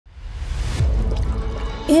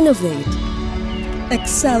Innovate.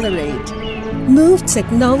 Accelerate. Move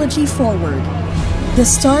technology forward. The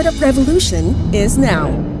startup revolution is now.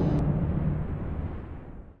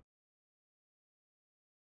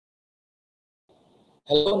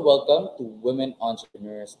 Hello and welcome to Women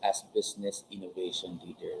Entrepreneurs as Business Innovation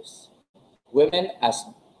Leaders. Women as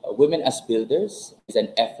Builders is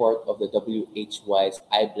an effort of the WHY's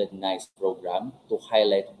I Blend Nice program to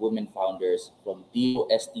highlight women founders from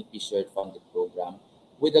DOSTP shared funded program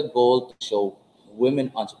with a goal to show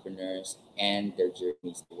women entrepreneurs and their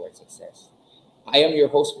journeys towards success. I am your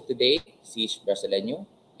host for today, Cis Brasileño,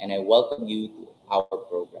 and I welcome you to our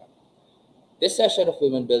program. This session of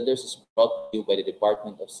Women Builders is brought to you by the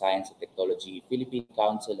Department of Science and Technology, Philippine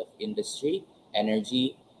Council of Industry,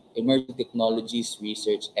 Energy, Emerging Technologies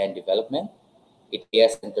Research and Development,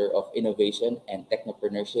 Ideya Center of Innovation and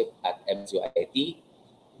Technopreneurship at MSU-IIT,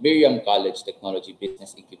 Miriam College Technology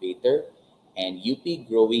Business Incubator, and UP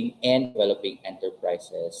Growing and Developing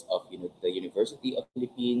Enterprises of the University of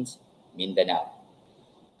Philippines, Mindanao.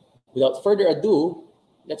 Without further ado,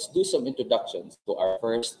 let's do some introductions to our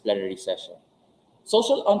first plenary session.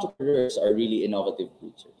 Social entrepreneurs are really innovative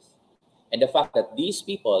creatures. And the fact that these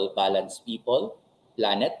people balance people,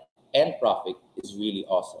 planet, and profit is really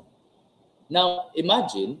awesome. Now,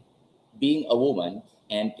 imagine being a woman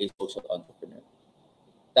and a social entrepreneur.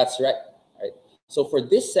 That's right. So for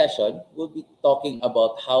this session, we'll be talking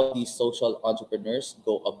about how these social entrepreneurs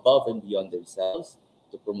go above and beyond themselves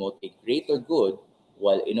to promote a greater good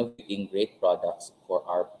while innovating great products for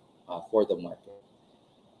the market.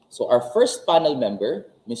 So our first panel member,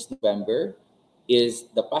 Ms. November, is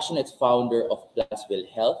the passionate founder of Plantsville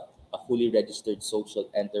Health, a fully registered social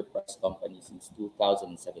enterprise company since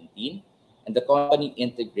 2017. And the company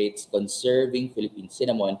integrates conserving Philippine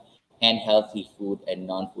cinnamon and healthy food and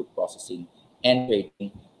non-food processing and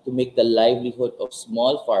trading to make the livelihood of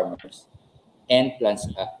small farmers and plants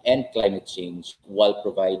and climate change while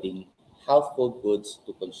providing healthful goods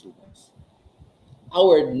to consumers.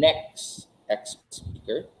 Our next expert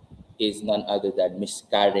speaker is none other than Ms.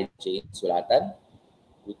 Karen Jane Sulatan,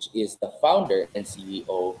 which is the founder and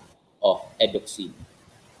CEO of Eduxine.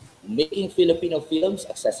 Making Filipino films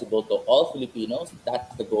accessible to all Filipinos,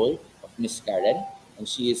 that's the goal of Ms. Karen. And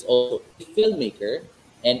she is also a filmmaker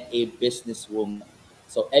and a businesswoman.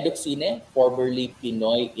 So Eduxine, formerly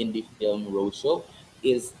Pinoy Indie Film Roadshow,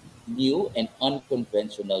 is new and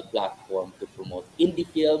unconventional platform to promote indie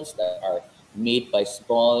films that are made by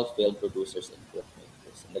small film producers and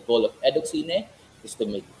filmmakers. And the goal of Eduxine is to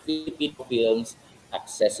make Filipino films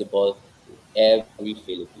accessible to every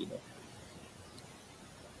Filipino.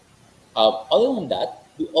 Other than that,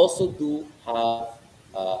 we also do have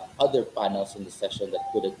other panels in the session that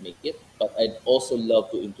couldn't make it, but I'd also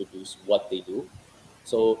love to introduce what they do.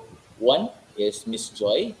 So one is Miss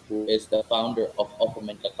Joy, who is the founder of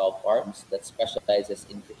Ofumen Cacao Farms that specializes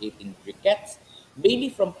in creating briquettes, mainly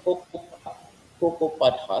from cocoa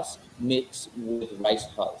pod husk mixed with rice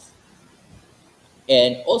hulls.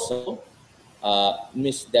 And also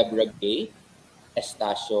Miss Deborah Gay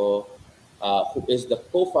Estacio, who is the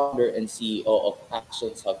co-founder and CEO of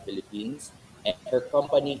Actions Hub Philippines. And her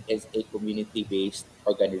company is a community-based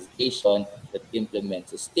organization that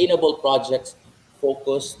implements sustainable projects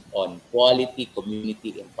focused on quality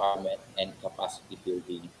community empowerment and capacity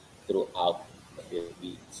building throughout the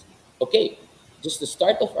Philippines. Okay, just to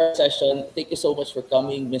start off our session, thank you so much for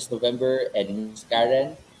coming, Miss November and Miss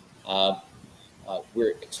Karen. Uh,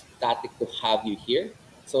 we're ecstatic to have you here.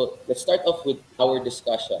 So let's start off with our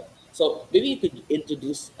discussion. So maybe you could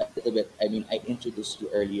introduce a little bit. I mean, I introduced you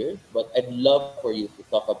earlier, but I'd love for you to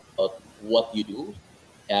talk about what you do,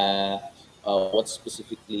 what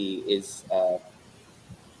specifically is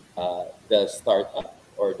the startup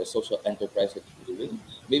or the social enterprise that you're doing.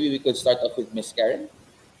 Maybe we could start off with Miss Karen.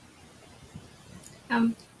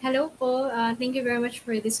 Hello po. Thank you very much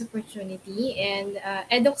for this opportunity. And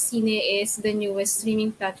Eduxine is the newest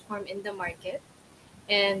streaming platform in the market.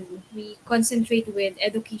 And we concentrate with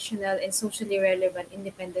educational and socially relevant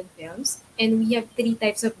independent films. And we have three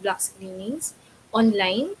types of block screenings: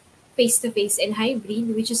 online, face-to-face, and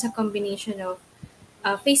hybrid, which is a combination of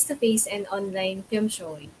face-to-face and online film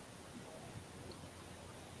showing.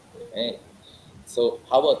 Okay. So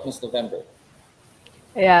how about Miss November?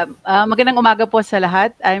 Yeah, magandang umaga po sa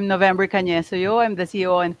lahat. I'm November Cañesoyo. I'm the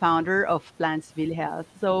CEO and founder of Plantsville Health.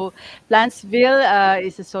 So Plantsville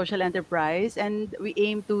is a social enterprise, and we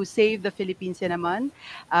aim to save the Philippine cinnamon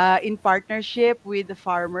in partnership with the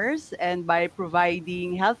farmers and by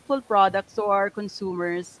providing healthful products to our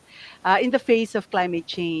consumers in the face of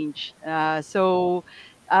climate change.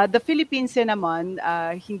 the Philippines naman,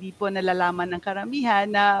 hindi po nalalaman ng karamihan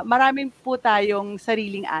na maraming po tayong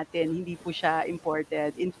sariling atin, hindi po siya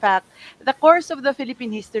imported. In fact, the course of the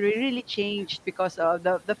Philippine history really changed because of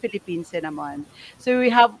the Philippines naman. So we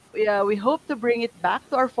hope to bring it back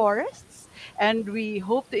to our forests, and we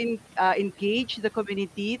hope to engage the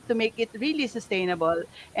community to make it really sustainable.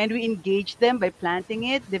 And we engage them by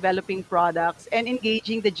planting it, developing products, and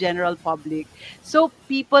engaging the general public. So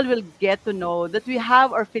people will get to know that we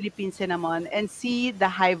have our Philippine cinnamon and see the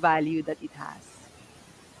high value that it has.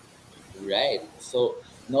 Right. So,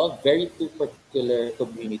 no, very two particular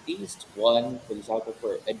communities. One, for example,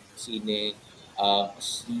 for Edcine, a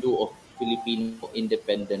slew of Filipino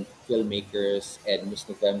independent filmmakers and Miss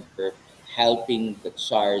November helping the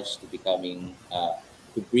charge to becoming,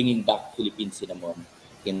 to bringing back Philippine cinnamon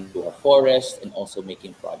into our forest and also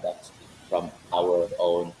making products from our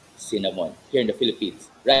own cinnamon here in the Philippines.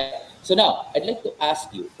 Right. So now, I'd like to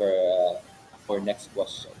ask you for next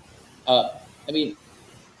question. I mean,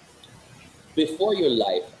 before your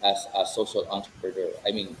life as a social entrepreneur,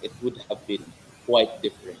 I mean, it would have been quite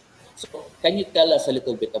different. So, can you tell us a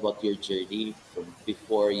little bit about your journey from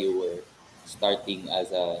before you were starting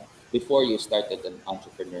as a before you started an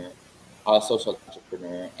entrepreneur, a social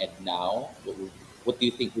entrepreneur, and now? What do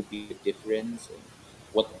you think would be the difference?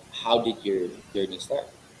 And how did your journey start?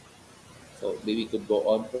 So maybe you could go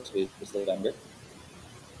on first with Mr. November.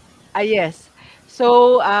 Yes.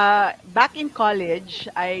 So back in college,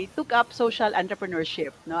 I took up social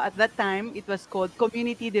entrepreneurship. No, at that time it was called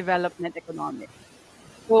Community Development Economics.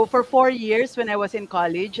 So for 4 years, when I was in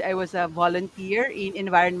college, I was a volunteer in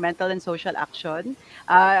environmental and social action.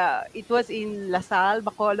 It was in Lasal,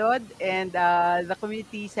 Bacolod, and the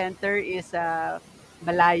community center is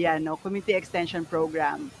Balaya, no, Community Extension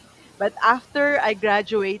Program. But after I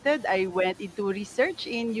graduated, I went into research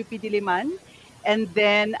in UP Diliman, and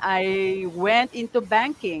then I went into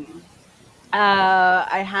banking.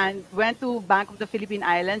 Went to Bank of the Philippine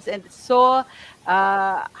Islands and saw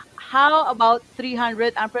uh, how about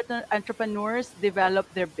 300 entrepreneurs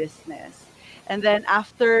develop their business. And then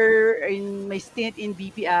after in my stint in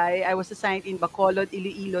BPI, I was assigned in Bacolod,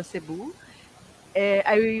 Iloilo, Cebu.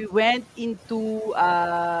 I went into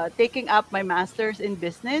taking up my master's in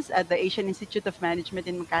business at the Asian Institute of Management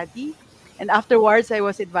in Makati. And afterwards, I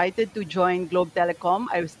was invited to join Globe Telecom.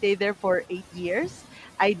 I stayed there for 8 years.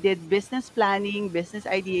 I did business planning, business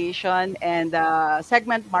ideation, and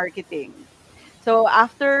segment marketing. So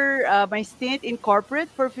after my stint in corporate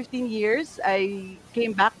for 15 years, I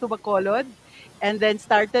came back to Bacolod and then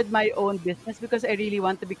started my own business because I really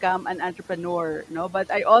want to become an entrepreneur, no? But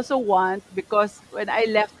I also want, because when I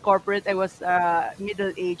left corporate, I was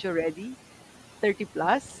middle age already, 30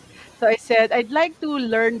 plus. So I said, I'd like to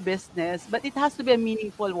learn business, but it has to be a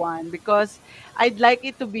meaningful one because I'd like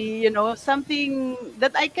it to be, something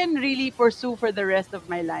that I can really pursue for the rest of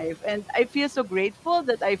my life. And I feel so grateful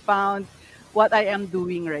that I found what I am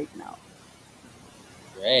doing right now.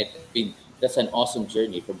 Right. I mean, that's an awesome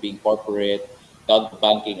journey from being corporate down to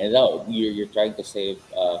banking, and now you're trying to save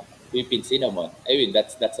Philippine cinnamon. I mean,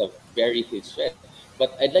 that's a very huge stretch.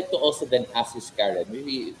 But I'd like to also then ask you, Karen,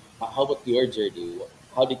 maybe how about your journey?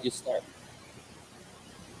 How did you start?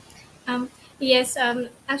 Yes,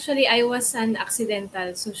 actually, I was an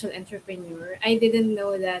accidental social entrepreneur. I didn't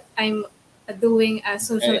know that I'm doing a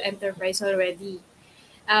social Right. enterprise already.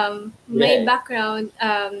 My Right. background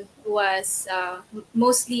was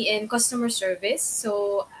mostly in customer service.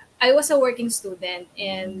 So I was a working student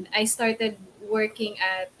and I started working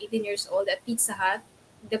at 18 years old at Pizza Hut,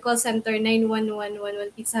 the call center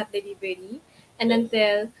 91111 Pizza Hut delivery. And Yes.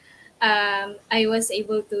 until I was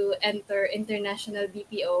able to enter international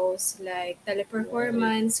BPOs like Right.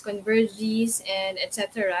 Teleperformance, Convergys, and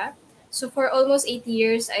etc. So for almost 8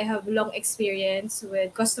 years, I have long experience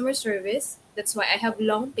with customer service. That's why I have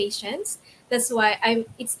long patience. That's why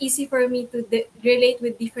It's easy for me to relate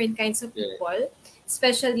with different kinds of Right. people,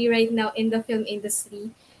 especially right now in the film industry.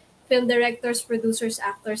 Film directors, producers,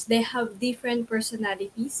 actors, they have different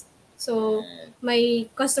personalities. So Right. my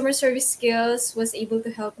customer service skills was able to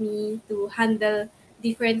help me to handle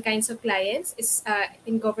different kinds of clients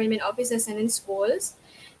in government offices and in schools.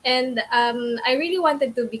 And I really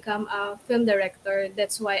wanted to become a film director.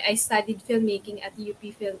 That's why I studied filmmaking at UP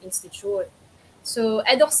Film Institute. So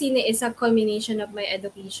EdocCine is a culmination of my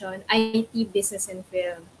education, IT, business, and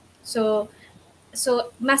film. So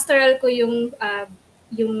masteral ko yung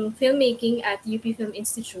filmmaking at UP Film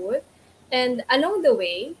Institute. And along the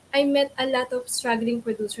way, I met a lot of struggling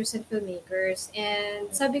producers and filmmakers. And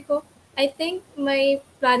sabi ko, I think may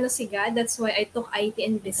plano si God. That's why I took IT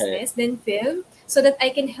and Right. business, then film, so that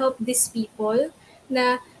I can help these people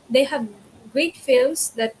na they have great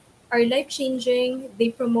films that are life-changing. They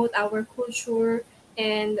promote our culture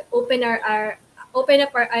and open up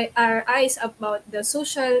our eyes about the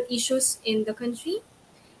social issues in the country.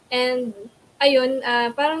 And ayun,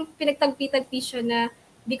 parang pinagtagpi-tagpi siya na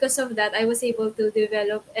because of that, I was able to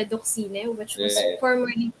develop Edocine, which was Right.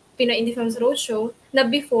 formerly Pinoy Indie Films Roadshow, na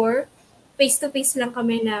before, face-to-face lang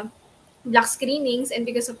kami na block screenings, and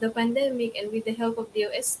because of the pandemic and with the help of the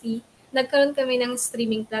OST, nagkaroon kami ng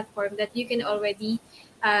streaming platform that you can already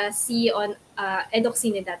see on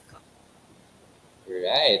edocine.com.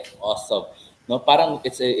 Right. Awesome. No, parang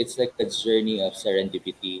it's like a journey of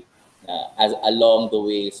serendipity. As along the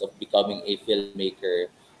ways of becoming a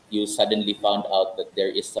filmmaker, you suddenly found out that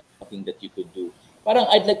there is something that you could do. Parang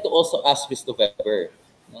I'd like to also ask Miss November,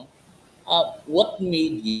 no? What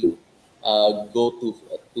made you go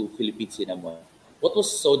to Philippine Cinnamon? What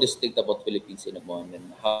was so distinct about Philippine Cinnamon,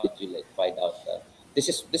 and how did you like find out that this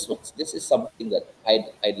is something that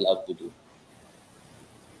I'd love to do?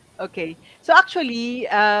 Okay. So actually,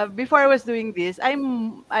 before I was doing this,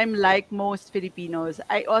 I'm like most Filipinos.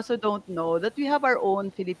 I also don't know that we have our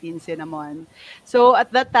own Philippine cinnamon. So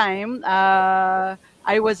at that time,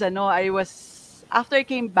 I was after I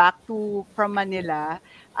came back to from Manila,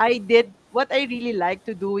 I did what I really like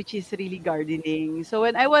to do, which is really gardening. So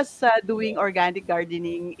when I was doing organic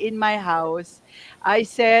gardening in my house, I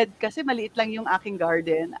said, kasi maliit lang yung aking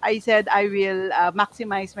garden, I said I will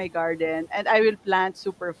maximize my garden and I will plant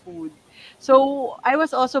superfood. So I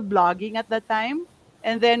was also blogging at that time.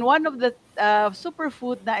 And then one of the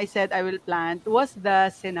superfood na I said I will plant was the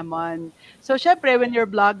cinnamon. So syempre, when you're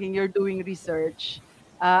blogging, you're doing research.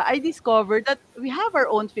 I discovered that we have our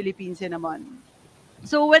own Philippine cinnamon.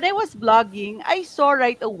 So when I was blogging, I saw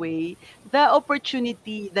right away the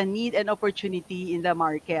opportunity, the need and opportunity in the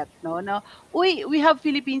market. No, we have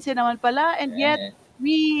Philippine cinnamon pala, and yet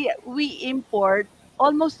Right. we import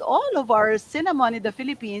almost all of our cinnamon in the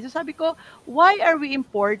Philippines. So sabi ko, why are we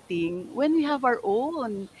importing when we have our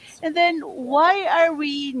own? And then why are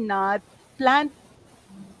we not plant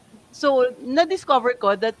so na-discover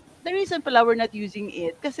ko that the reason pala we're not using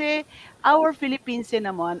it kasi our Philippine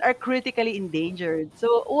cinnamon are critically endangered.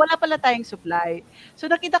 So wala pala tayong supply. So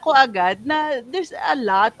nakita ko agad na there's a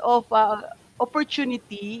lot of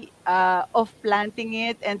opportunity of planting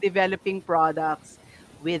it and developing products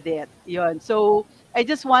with it. Yon. So I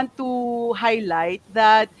just want to highlight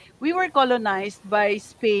that we were colonized by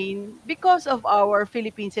Spain because of our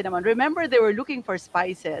Philippine cinnamon. Remember, they were looking for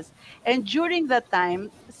spices. And during that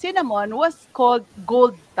time, cinnamon was called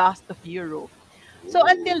gold dust of Europe. So Ooh.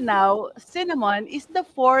 until now, cinnamon is the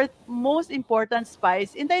fourth most important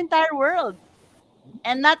spice in the entire world.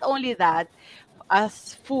 And not only that,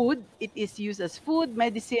 as food, it is used as food,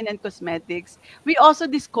 medicine, and cosmetics. We also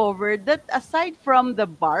discovered that aside from the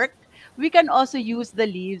bark, we can also use the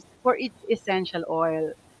leaves for its essential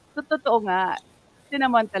oil. So totoo nga,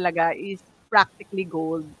 cinnamon talaga is practically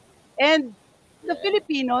gold. And the Right.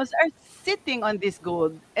 Filipinos are sitting on this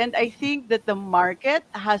gold. And I think that the market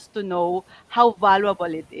has to know how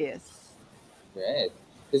valuable it is. Right.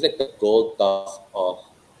 It's like the gold dust of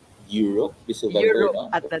Europe this November, Europe no?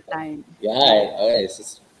 at the time. Yeah, Yes.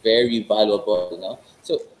 it's very valuable, you know.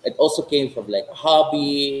 So it also came from like a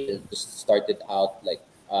hobby. It just started out like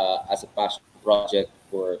as a passion project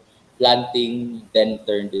for planting, then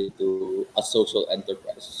turned into a social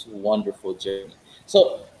enterprise. It's a wonderful journey.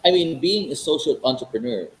 So I mean, being a social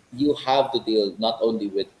entrepreneur, you have to deal not only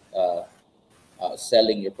with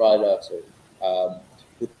selling your products or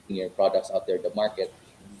putting your products out there in the market,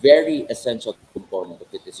 very essential component of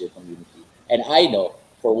it is your community. And I know,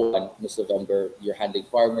 for one, Miss November, you're handling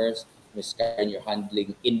farmers, Miss Karen, you're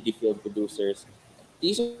handling indie film producers.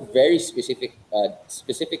 These are very specific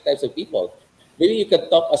types of people. Maybe you can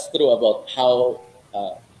talk us through about how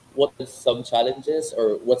what is some challenges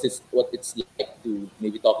or what it's like to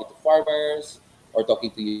maybe talking to farmers or talking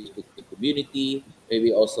to you to the community.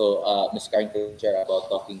 Maybe also Ms. Karen can share about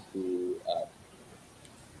talking to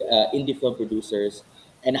indie film producers,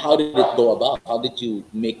 and how did it go about? How did you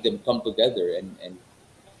make them come together and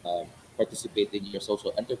uh, participate in your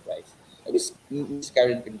social enterprise? Maybe Ms.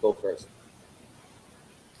 Karen can go first.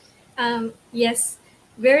 Yes,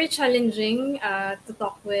 very challenging to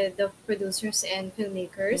talk with the producers and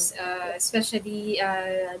filmmakers, especially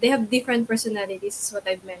they have different personalities, is what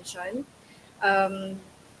I've mentioned. Um,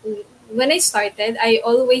 when I started, I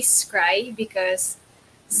always cry because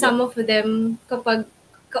Yeah, some of them, kapag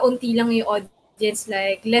kaunti lang yung audience,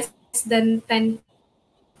 like less than 10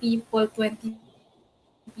 people, 20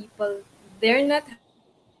 people, they're not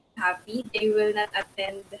happy. They will not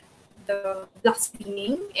attend the block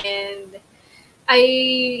screening, and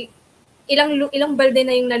I ilang balde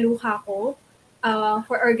na yung naluha ko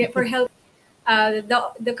for help.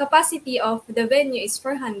 The capacity of the venue is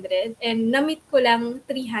 400 and na-meet ko lang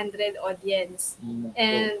 300 audience.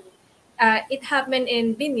 And it happened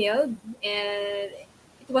in Binil, and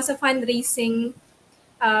it was a fundraising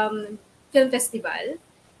film festival.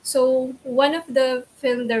 So, one of the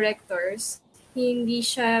film directors, hindi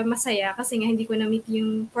siya masaya kasi nga hindi ko na-meet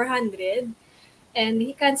yung 400, and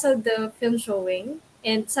he canceled the film showing.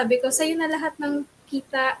 And sabi ko, sa'yo na lahat ng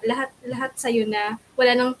kita, lahat sa'yo na,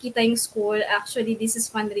 wala nang kita yung school. Actually, this is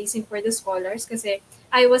fundraising for the scholars kasi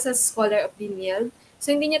I was a scholar of Binil.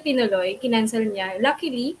 So, hindi niya tinuloy, kinancel niya.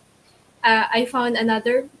 Luckily, I found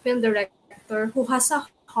another film director who has a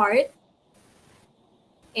heart,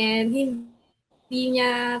 and hindi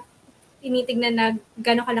niya tinitignan na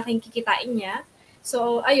gano'ng kalaking kikitain niya.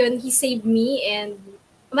 So, ayun, he saved me, and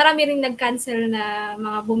marami rin nag-cancel na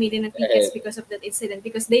mga bumili ng tickets because of that incident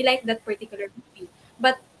because they like that particular movie.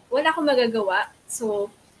 But wala akong magagawa.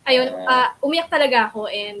 So, ayun, umiyak talaga ako,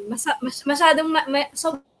 and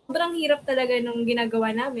sobrang hirap talaga nung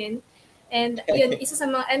ginagawa namin. And yun, isa sa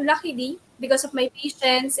mga, and luckily, because of my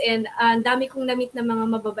patience and dami kong na-meet na mga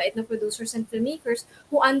mababait na producers and filmmakers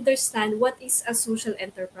who understand what is a social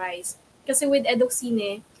enterprise. Kasi with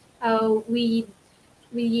Edocine, we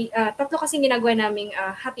tatlo kasing ginagawa naming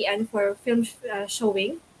happy-an for film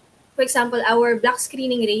showing. For example, our black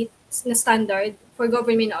screening rate na standard for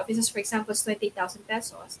government offices, for example, is 20,000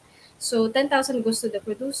 pesos. So 10,000 goes to the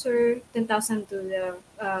producer, 10,000 to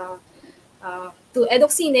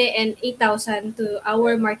Edocine, and 8,000 to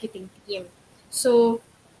our marketing team. So,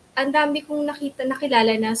 ang dami kong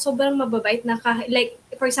nakilala na sobrang mababait na like,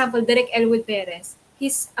 for example, Direk Elwood Perez,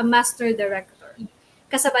 he's a master director.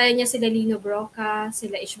 Kasabayan niya sila Lino Broca,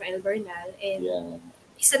 sila Ishmael Bernal, and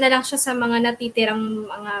isa na lang siya sa mga natitirang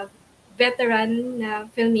mga veteran na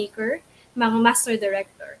filmmaker, mga master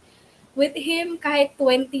director. With him, kahit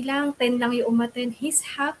 20 lang, 10 lang yung umattend,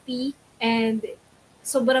 he's happy, and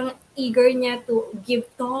sobrang eager niya to give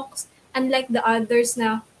talks. Unlike the others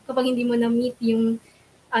na kapag hindi mo na-meet yung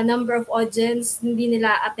number of audience, hindi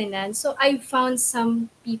nila attendan. So I found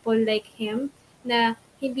some people like him na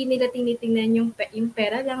hindi nila tinitingnan yung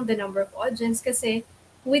pera lang, the number of audience. Kasi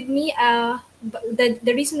with me,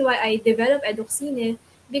 the reason why I developed Edocine,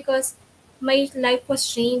 because my life was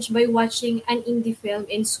changed by watching an indie film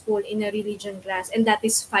in school in a religion class, and that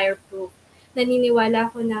is Fireproof.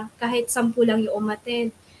 Naniniwala ko na kahit 10 lang yung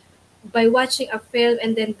umattend, by watching a film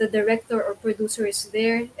and then the director or producer is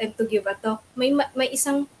there and to give a talk, may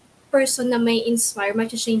isang person na may inspire, may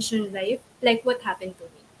change yung life, like what happened to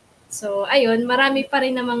me. So, ayun, marami pa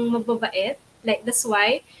rin namang mababait. Like, that's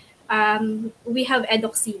why we have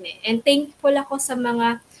Edocine. And thankful ako sa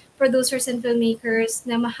mga producers and filmmakers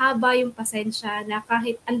na mahaba yung pasensya na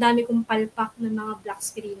kahit ang dami kong palpak ng mga black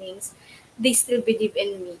screenings, they still believe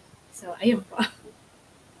in me. So, ayun po.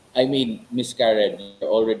 I mean, Miss Karen,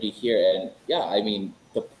 you're already here, and yeah, I mean,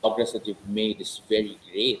 the progress that you've made is very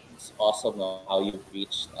great. It's awesome how you've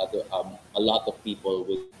reached a lot of people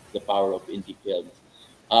with the power of indie films.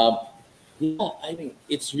 Yeah, I mean,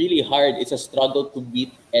 it's really hard. It's a struggle to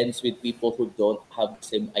meet ends with people who don't have the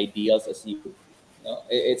same ideals as you.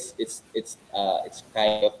 It's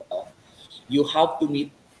kind of you have to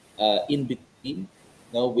meet in between,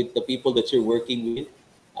 with the people that you're working with.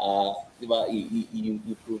 Diba,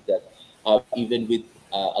 you prove that even with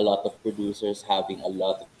a lot of producers having a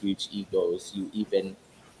lot of huge egos, you even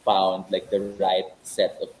found like the right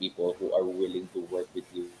set of people who are willing to work with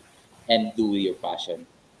you and do your passion.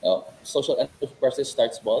 Social enterprises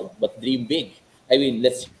start small, but dream big. I mean,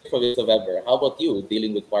 let's hear from Miss November. How about you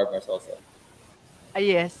dealing with farmers also?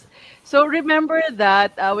 Yes. So remember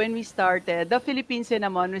that when we started, the Philippine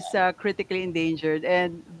cinnamon was critically endangered,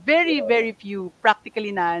 and very, very few,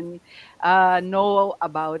 practically none, know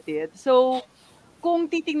about it. So kung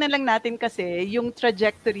titingnan lang natin kasi yung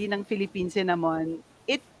trajectory ng Philippine cinnamon,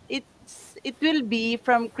 it will be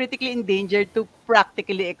from critically endangered to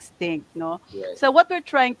practically extinct, no? Yes. So what we're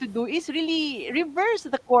trying to do is really reverse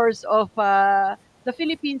the course of the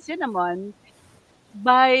Philippine cinnamon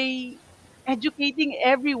by educating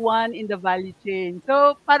everyone in the value chain.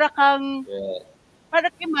 So Yeah.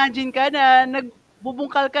 parang imagine ka na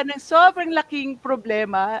nagbubungkal ka ng sobrang laking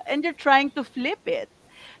problema and you're trying to flip it.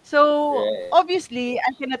 So, Right. obviously,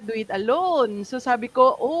 I cannot do it alone. So, sabi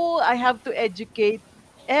ko, oh, I have to educate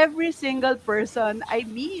every single person I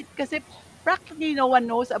meet kasi practically no one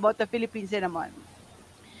knows about the Philippine cinnamon.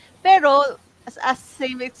 Pero, as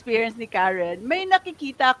same experience ni Karen, may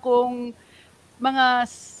nakikita kong mga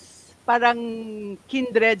parang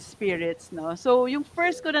kindred spirits, no? So, yung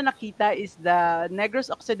first ko na nakita is the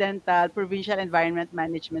Negros Occidental Provincial Environment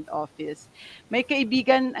Management Office. May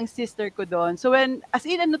kaibigan ang sister ko doon. So, as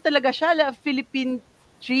in, ano talaga siya, Philippine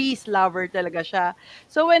trees lover talaga siya.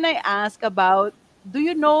 So, when I ask about, do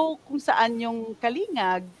you know kung saan yung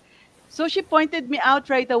Kalingag? So, she pointed me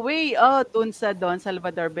out right away, oh, dun sa Don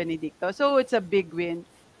Salvador Benedicto. So, it's a big win.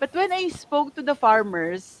 But when I spoke to the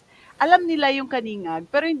farmers, alam nila yung kaningag,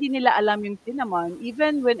 pero hindi nila alam yung cinnamon.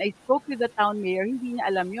 Even when I spoke with the town mayor, hindi niya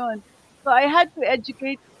alam yon. So I had to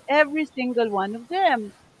educate every single one of them.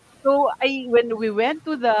 So when we went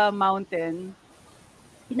to the mountain,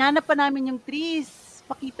 hinanap pa namin yung trees.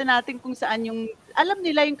 Pakita natin kung saan yung, alam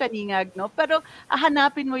nila yung kaningag, no? Pero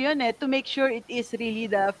hanapin mo yun to make sure it is really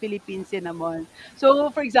the Philippine cinnamon.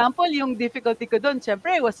 So, for example, yung difficulty ko doon,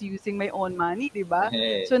 syempre, I was using my own money, di ba?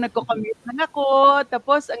 So, nagko-commute lang ako.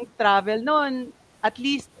 Tapos, ang travel noon, at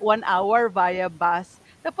least 1 hour via bus.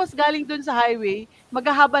 Tapos, galing doon sa highway,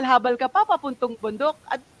 maghahabal-habal ka pa papuntong bundok.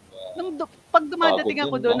 At pag dumadating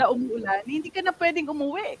ako doon na umuulan, hindi ka na pwedeng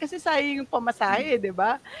umuwi kasi sayang yung pamasahe, di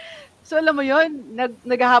ba? So alam mo yon,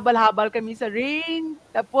 naghahabal-habal kami sa rain,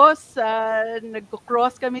 tapos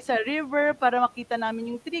nagko-cross kami sa river para makita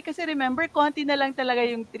namin yung tree. Kasi remember, konti na lang talaga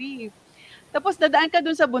yung tree. Tapos dadaan ka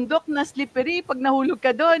doon sa bundok na slippery, pag nahulog ka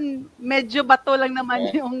doon, medyo bato lang naman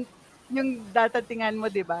yung datatingan mo,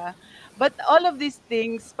 di ba? But all of these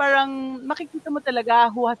things, parang makikita mo talaga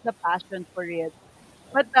who has the passion for it.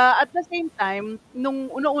 But at the same time,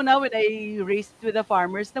 nung una-una when I raised with the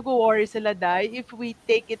farmers, nag-worry sila dahil if we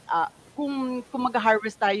take it up, kung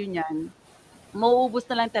mag-harvest tayo niyan, mauubos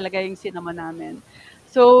na lang talaga yung cinnamon namin.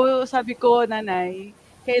 So sabi ko, nanay,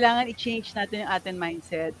 kailangan i-change natin yung ating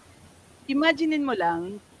mindset. Imaginein mo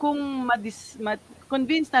lang kung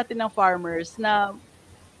convince natin ng farmers na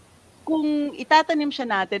kung itatanim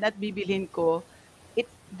siya natin at bibilhin ko,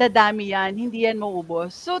 dadami yan, hindi yan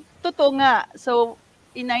maubos. So, totoo nga. So,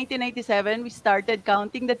 in 1997, we started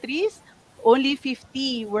counting the trees. Only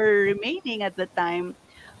 50 were remaining at the time.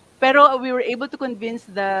 Pero we were able to convince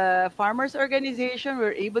the farmers organization, we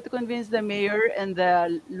were able to convince the mayor and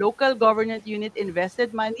the local government unit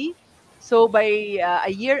invested money. So by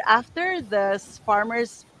a year after, the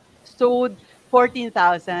farmers sowed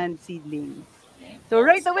 14,000 seedlings. So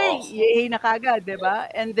right away, yay na kagad, di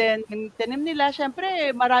ba? And then, yung tanim nila, syempre,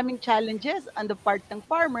 maraming challenges on the part ng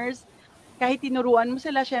farmers. Kahit tinuruan mo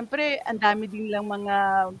sila, syempre, ang dami din lang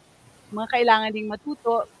mga kailangan ding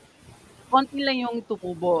matuto. Konti lang yung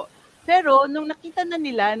tumubo. Pero nung nakita na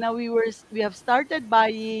nila na we have started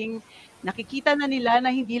buying, nakikita na nila na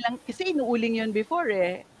hindi lang, kasi inuuling yun before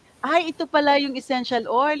ay, ito pala yung essential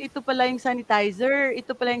oil, ito pala yung sanitizer,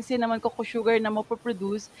 ito pala yung cinnamon cocoa sugar na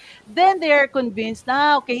mapoproduce, then they are convinced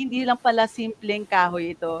na, okay, hindi lang pala simpleng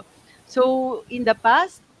kahoy ito. So, in the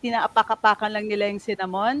past, tinaapak-apakan lang nila yung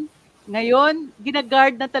cinnamon. Ngayon,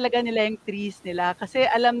 ginaguard na talaga nila yung trees nila kasi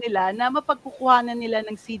alam nila na mapagkukuhanan nila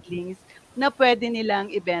ng seedlings na pwede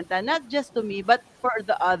nilang ibenta, not just to me, but for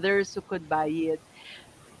the others who could buy it.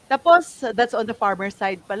 Tapos, that's on the farmer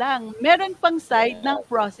side pa lang. Meron pang side ng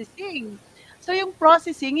processing. So, yung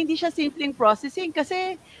processing, hindi siya simpleng processing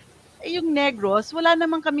kasi yung Negros, wala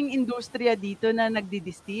naman kaming industriya dito na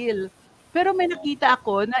nagdi-distill. Pero may nakita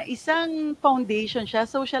ako na isang foundation siya,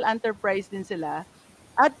 social enterprise din sila,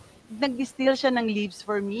 at nag-distill siya ng Leaves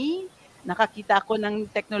for Me. Nakakita ako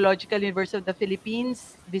ng Technological University of the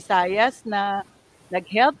Philippines, Visayas, na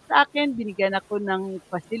nag-help sa akin, binigyan ako ng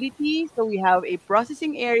facility. So we have a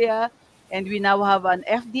processing area and we now have an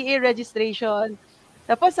FDA registration.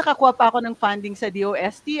 Tapos nakakuha pa ako ng funding sa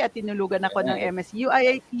DOST at tinulugan ako ng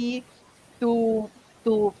MSU-IIT to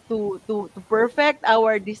perfect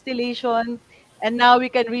our distillation. And now we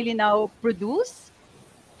can really now produce.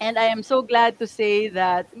 And I am so glad to say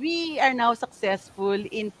that we are now successful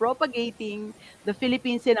in propagating the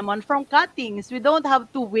Philippine cinnamon from cuttings. We don't have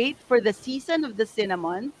to wait for the season of the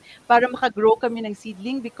cinnamon para makagrow kami ng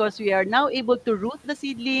seedling because we are now able to root the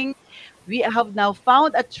seedling. We have now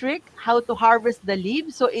found a trick how to harvest the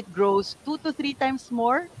leaves so it grows 2 to 3 times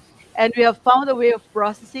more. And we have found a way of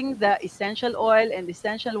processing the essential oil and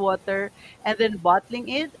essential water and then bottling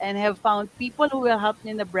it and have found people who will help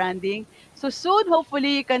in the branding. So soon,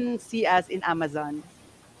 hopefully, you can see us in Amazon.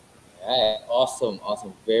 Right. Awesome.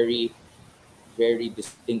 Very, very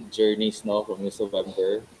distinct journeys, no, from this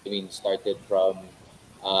November. I mean, started from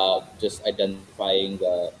just identifying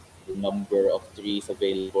the number of trees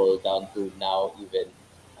available down to now even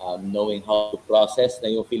knowing how to process na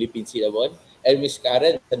yung Philippine cinnamon. And Miss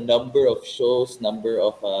Karen, the number of shows, number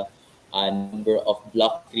of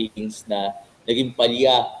block screenings na naging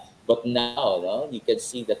palya But now, no, you can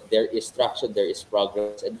see that there is traction, there is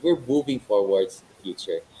progress, and we're moving forwards in the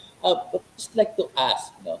future. But just like to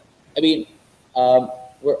ask, no, I mean, um,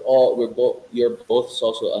 you're both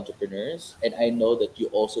social entrepreneurs, and I know that you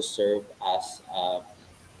also serve as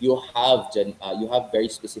you have very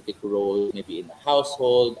specific roles, maybe in the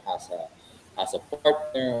household as a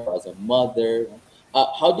partner or as a mother.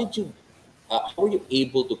 How did you how were you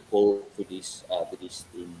able to cope to these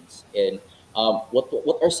things? And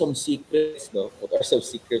what are some secrets? No, what are some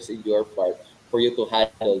secrets in your part for you to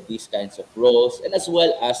handle these kinds of roles, and as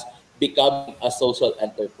well as becoming a social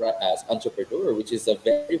enterprise entrepreneur, which is a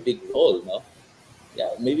very big role. No,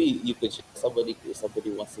 yeah, maybe you could share. Somebody if somebody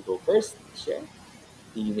wants to go first. Share.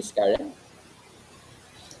 The Miss Karen.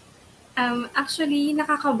 Actually,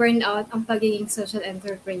 nakaka-burnout ang pagiging social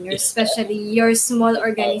entrepreneur, Yeah, especially your small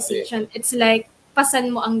agree. organization. It's like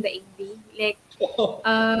pasan mo ang daigdig. Like,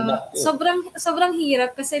 Not good. sobrang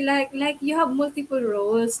hirap kasi like you have multiple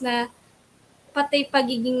roles na pati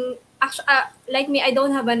pagiging like me, I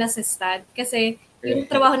don't have an assistant kasi yung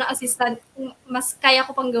trabaho ng assistant mas kaya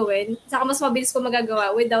ko pang gawin, saka mas mabilis ko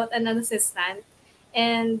magagawa without an assistant.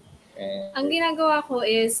 And ang And ginagawa ko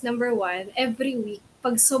is, number one, every week,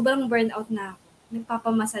 pag sobrang burnout na ako,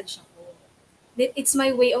 nagpapamassage ako. It's my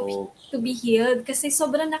way of to okay. be healed kasi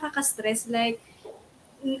sobrang nakaka-stress. Like,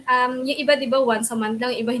 yung iba, di ba, once a month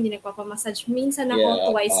lang, iba hindi nagpapamassage. Minsan ako, Yeah.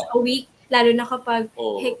 twice a week, lalo na kapag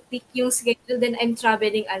Oh, hectic yung schedule, then I'm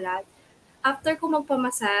traveling a lot. After ko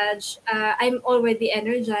magpamassage, I'm already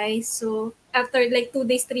energized. So, after like 2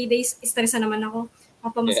 days, 3 days, stress na naman ako.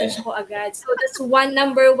 Papamassage yeah. ako agad. So, that's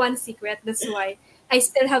number one secret. That's why I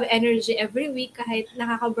still have energy every week kahit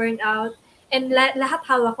nakaka-burn out. And lahat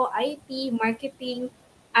hawak ko, IT, marketing,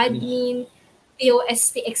 admin,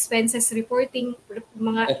 TOST expenses reporting,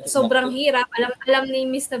 mga Not sobrang good. hirap. Alam ni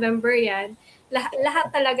Miss November yan. Lahat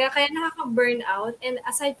talaga, kaya nakaka-burn out. And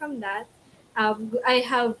aside from that, I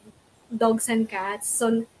have dogs and cats.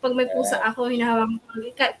 So, pag may pusa Yeah. ako, hinahawak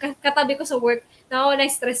ko, katabi ko sa work, nawawala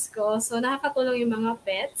yung stress ko. So, nakakatulong yung mga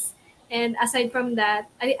pets. And aside from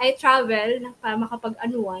that, I travel para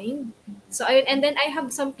makapag-unwind. So, ayun, and then I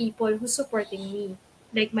have some people who's supporting me.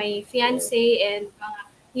 Like my Sure. fiance and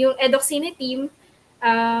yung Edoxine team,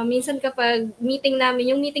 minsan kapag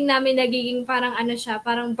yung meeting namin nagiging parang ano siya,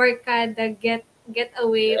 parang barkada, get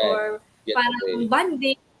away Correct. or Get parang away.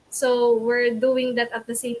 bonding. So, we're doing that at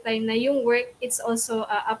the same time na yung work, it's also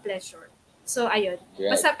a pleasure. So, ayun.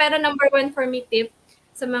 Right. Basta, pero number one for me tip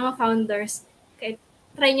sa mga founders, kay,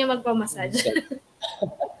 try nyo magpamassage.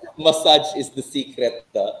 Massage is the secret.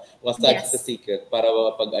 Massage is the Yes. secret para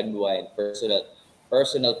makapag-unwind.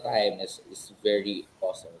 Personal time is very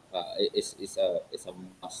awesome. Is a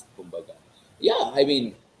must, kumbaga. Yeah, I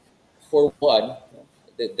mean, for one,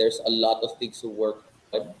 there's a lot of things to work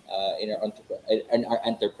on in our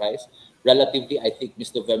enterprise. Relatively, I think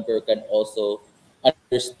Miss November can also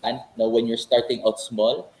understand now when you're starting out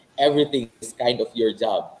small, everything is kind of your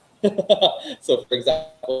job. So, for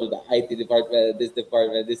example, the IT department, this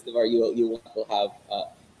department, you want to have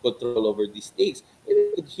control over these things. Maybe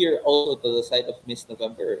you could hear also to the side of Miss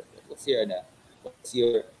November. What's your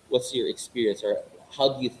what's your experience, or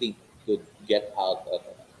how do you think you could get out of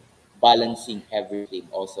balancing everything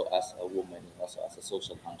also as a woman, also as a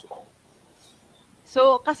social entrepreneur?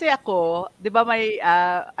 So, kasi ako, 'di ba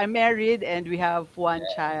I'm married and we have one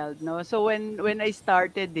child, no? So when I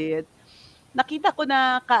started it, nakita ko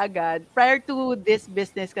na kaagad prior to this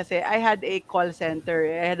business kasi I had a call center.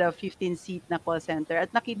 I had a 15-seat na call center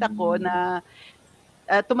at nakita ko na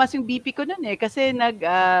tumaas yung BP ko nun, eh, kasi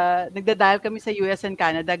nagda-dial kami sa US and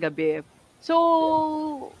Canada gabi. Yeah.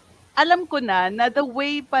 So, alam ko na the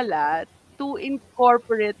way pala to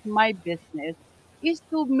incorporate my business is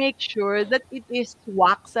to make sure that it is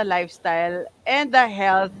swak sa lifestyle and the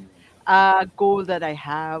health goal that I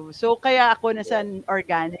have. So, kaya ako nasa Yeah.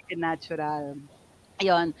 organic and natural.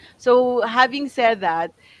 Ayun. So, having said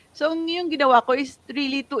that, so yung ginawa ko is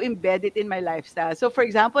really to embed it in my lifestyle. So, for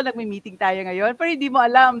example, nagme-meeting tayo ngayon, pero hindi mo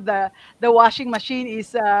alam the washing machine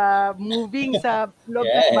is moving sa loob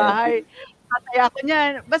ng Yeah. bahay. Patay ako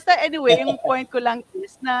niyan. Basta anyway, yung point ko lang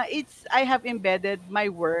is na I have embedded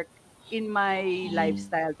my work in my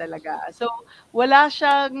lifestyle talaga. So, wala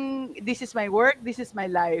siyang, this is my work, this is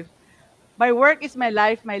my life. My work is my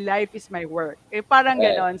life is my work. Eh, parang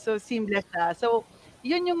Right. gano'n. So, seamless siya. So,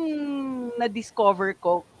 yun yung na-discover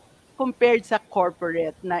ko compared sa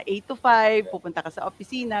corporate na 8 to 5 pupunta ka sa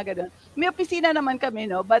opisina, gano'n. May opisina naman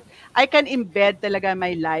kami, no? But I can embed talaga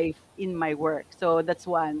my life in my work. So, that's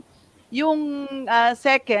one. Yung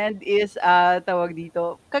second is, tawag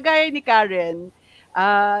dito, kagaya ni Karen,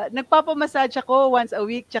 Nagpapa-massage ako once a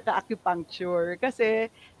week tsaka acupuncture. Kasi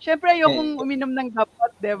siyempre ayokong uminom ng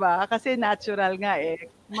gamot, 'di ba? Kasi natural nga eh.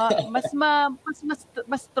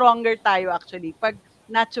 Mas stronger tayo actually pag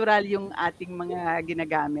natural yung ating mga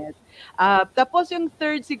ginagamit. Tapos yung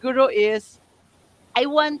third siguro is I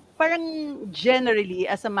want parang generally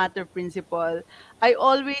as a matter of principle, I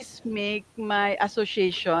always make my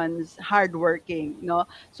associations hardworking, no?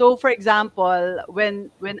 So for example,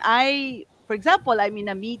 when I for example, I'm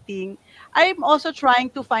in a meeting, I'm also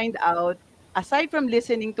trying to find out aside from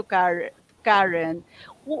listening to Karen,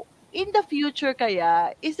 in the future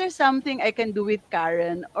kaya, is there something I can do with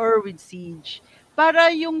Karen or with Siege?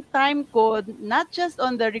 Para yung time ko, not just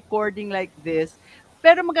on the recording like this,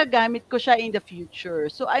 pero magagamit ko siya in the future.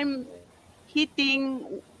 So I'm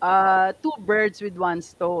hitting two birds with one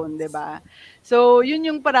stone, 'di ba? So yun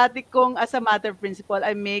yung parati kong as a matter of principle,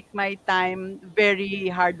 I make my time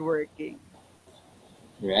very hardworking.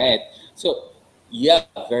 Right. So, yeah,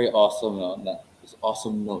 very awesome. No? It's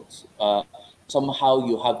awesome notes. Somehow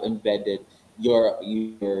you have embedded your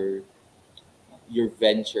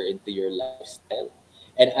venture into your lifestyle,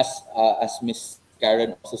 and as Miss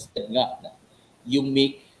Karen also said, nga, na, you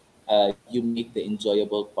make the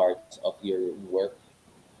enjoyable parts of your work.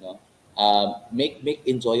 No, make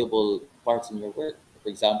enjoyable parts in your work. For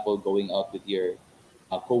example, going out with your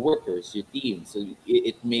co-workers, your team. So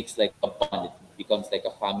it makes like a bond. It becomes like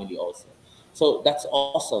a family also. So that's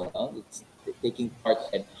awesome. No? It's taking part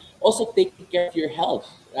and also taking care of your health.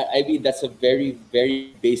 I mean, that's a very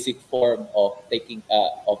very basic form of taking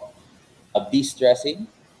of de-stressing,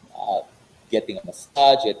 uh, getting a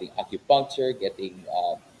massage, getting acupuncture, getting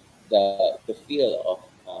the feel of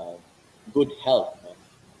good health. No?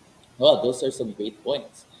 Well, those are some great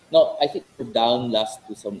points. Now, I think we're down last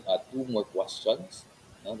to some two more questions,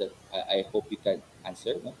 no, that I hope you can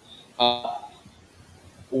answer. No?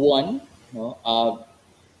 One, no,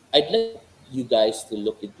 I'd like you guys to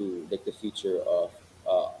look into like the future of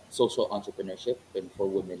social entrepreneurship and for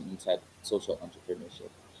women inside social entrepreneurship.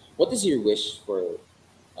 What is your wish for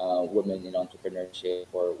women in entrepreneurship,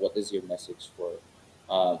 or what is your message for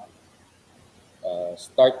uh,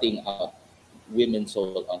 starting out women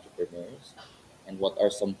social entrepreneurs, and what are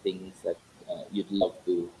some things that you'd love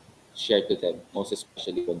to share to them, most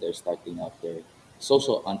especially when they're starting out their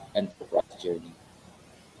enterprise journey?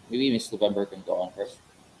 Maybe Miss November can go on first.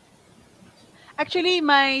 Actually,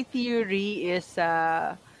 my theory is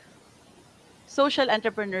social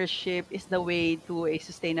entrepreneurship is the way to a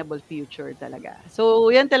sustainable future talaga. So,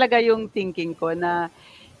 yan talaga yung thinking ko na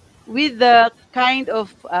with the kind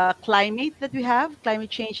of climate that we have, climate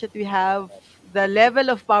change that we have, the level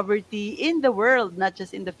of poverty in the world, not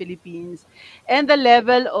just in the Philippines, and the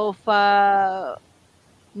level of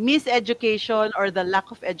miseducation or the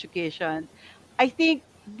lack of education, I think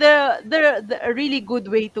the a really good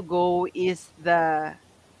way to go is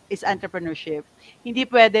entrepreneurship. Hindi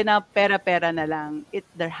pwede na pera-pera na lang.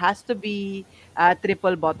 There has to be a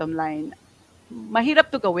triple bottom line.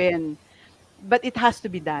 Mahirap to gawin, but it has to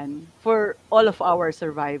be done for all of our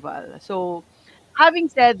survival. So, having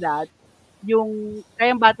said that, yung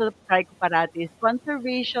kayang battle cry ko parati is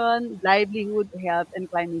conservation, livelihood, health, and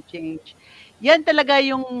climate change. Yan talaga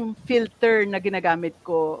yung filter na ginagamit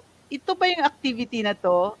ko. Ito ba yung activity na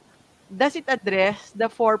to? Does it address the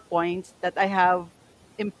 4 points that I have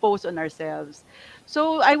imposed on ourselves?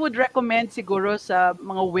 So I would recommend siguro sa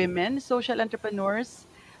mga women, social entrepreneurs,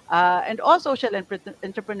 and all social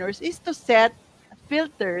entrepreneurs is to set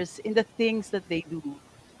filters in the things that they do.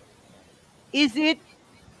 Is it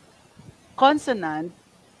consonant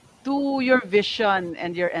to your vision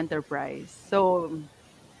and your enterprise? So,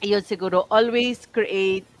 yun siguro, always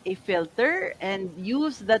create a filter and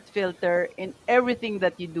use that filter in everything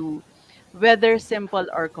that you do, whether simple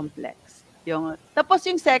or complex. Tapos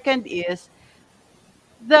yung second is,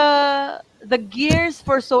 the gears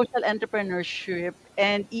for social entrepreneurship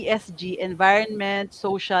and ESG, environment,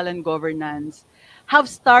 social, and governance, have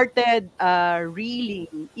started reeling.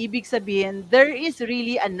 Ibig sabihin, there is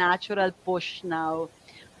really a natural push now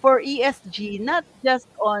for ESG, not just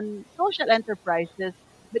on social enterprises,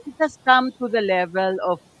 but it has come to the level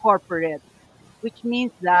of corporate, which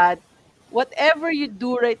means that whatever you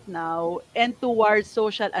do right now and towards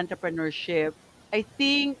social entrepreneurship, I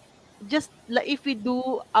think just if we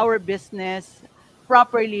do our business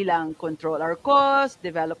properly lang, control our costs,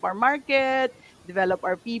 develop our market, develop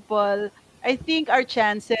our people, I think our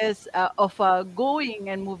chances of going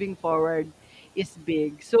and moving forward is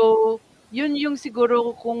big. So, yun yung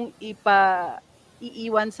siguro kung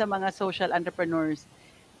iiwan sa mga social entrepreneurs.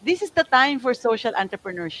 This is the time for social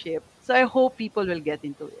entrepreneurship. So I hope people will get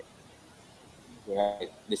into it.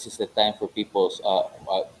 Right. This is the time for people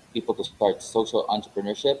to start social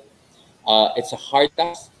entrepreneurship. It's a hard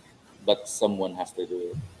task, but someone has to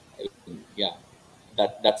do it. Yeah,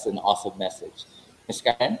 that's an awesome message. Miss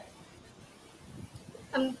Karen?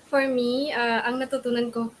 For me, ang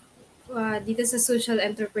natutunan ko dito sa social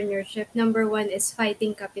entrepreneurship, number one is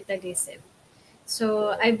fighting capitalism.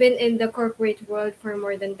 So, Right. I've been in the corporate world for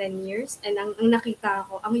more than 10 years and ang nakita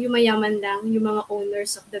ko, ang yumayaman lang yung mga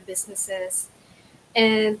owners of the businesses.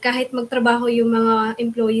 And kahit magtrabaho yung mga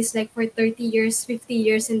employees like for 30 years, 50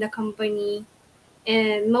 years in the company,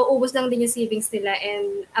 and mauubos lang din yung savings nila.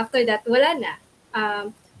 And after that, wala na.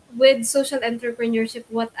 With social entrepreneurship,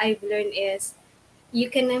 what I've learned is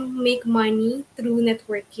you can make money through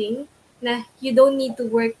networking na you don't need to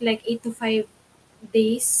work like 8 to 5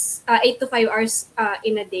 hours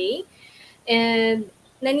in a day. And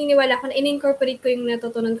naniniwala ko na in-incorporate ko yung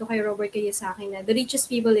natutunan ko kay Robert kaya sa akin na the richest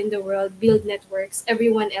people in the world build networks.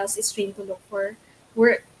 Everyone else is trained to look for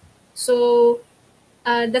work. So,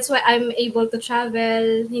 that's why I'm able to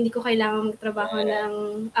travel. Hindi ko kailangan magtrabaho Right.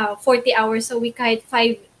 ng 40 hours a week kahit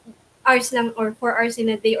 5 hours lang or 4 hours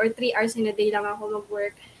in a day or 3 hours in a day lang ako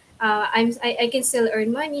mag-work. I can still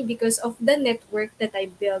earn money because of the network that I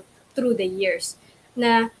built through the years.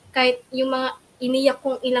 Na kahit yung mga iniyak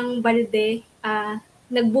kong ilang balde,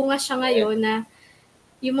 nagbunga siya Right. ngayon na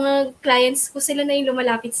yung mga clients ko, sila na yung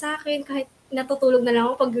lumalapit sa akin kahit natutulog na lang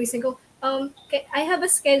ako pag gising ko. I have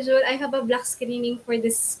a schedule, I have a block screening for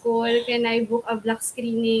this school, can I book a block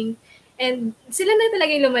screening? And sila na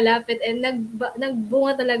talaga yung lumalapit and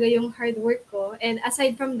nagbunga talaga yung hard work ko. And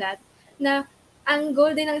aside from that, na ang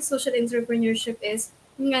goal din ng social entrepreneurship is,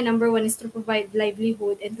 yun nga, number one is to provide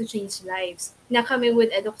livelihood and to change lives. Na kami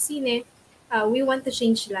with Edoxine, we want to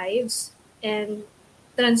change lives and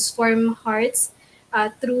transform hearts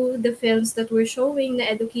through the films that we're showing na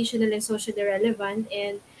educational and socially relevant.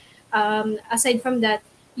 And aside from that,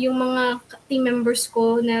 yung mga team members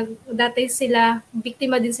ko na dati sila,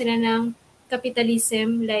 biktima din sila ng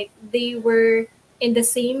capitalism, like they were in the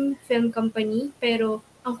same film company, pero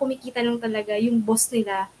ang kumikita lang talaga yung boss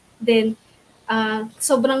nila. Then,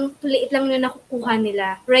 sobrang liit lang na nakukuha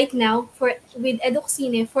nila. Right now, with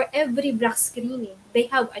Edoxine, for every black screening, they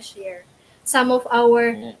have a share. Some of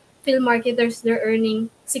our Right. film marketers, they're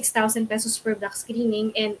earning 6,000 pesos per black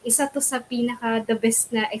screening. And isa to sa pinaka the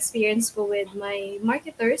best na experience ko with my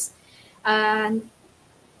marketers. Uh,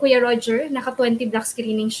 Kuya Roger, naka 20 black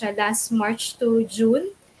screening siya last March to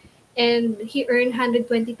June. And he earned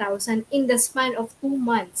 120,000 in the span of 2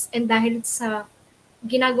 months. And dahil sa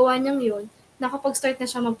ginagawa niyang yun, nakapag-start na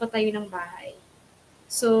siya magpatayo ng bahay.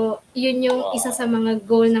 So, yun yung isa sa Wow. mga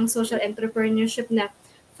goal ng social entrepreneurship na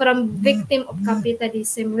from victim of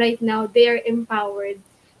capitalism, right now, they are empowered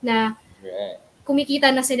na Right. kumikita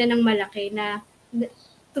na sila ng malaki na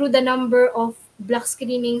through the number of block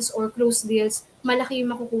screenings or closed deals, malaki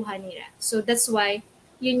yung makukuha nila. So, that's why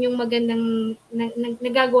yun yung magandang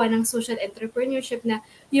nagagawa ng social entrepreneurship na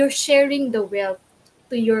you're sharing the wealth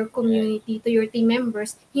to your Right. community, to your team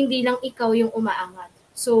members, hindi lang ikaw yung umaangat.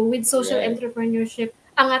 So with social Right. entrepreneurship,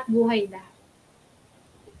 angat buhay lahat.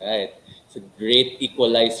 Right. It's a great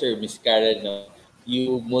equalizer, Miss Karen. No?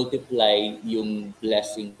 You multiply yung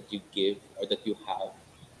blessing that you give or that you have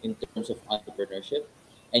in terms of entrepreneurship,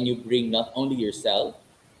 and you bring not only yourself,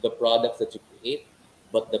 the products that you create,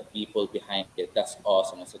 but the people behind it. That's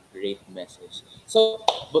awesome. That's a great message. So,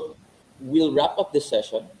 but we'll wrap up this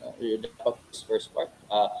session. We'll wrap up this first part.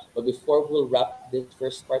 But before we'll wrap up this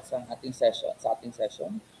first part sa ating session,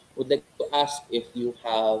 would like to ask if you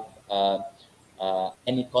have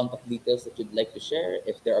any contact details that you'd like to share.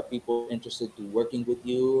 If there are people interested to working with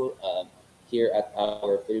you here at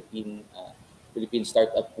our Philippine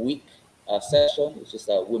Startup Week session, which is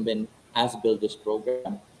a Women as Builders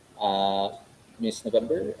program. Miss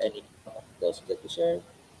November, any contact details you'd like to share?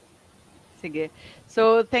 Sige.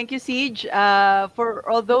 So, thank you, Siege. For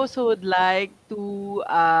all those who would like to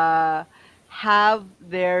have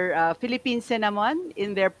their Philippine cinnamon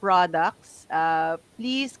in their products,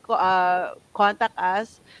 please contact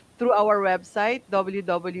us through our website,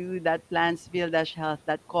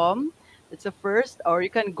 www.plantsville-health.com. That's the first. Or you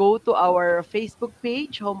can go to our Facebook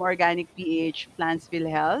page, Home Organic PH Plantsville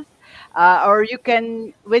Health. Or you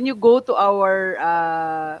can, when you go to our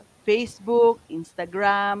Facebook,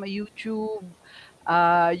 Instagram, YouTube,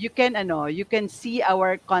 you can see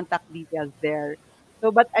our contact details there. So,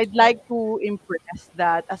 but I'd Right. like to impress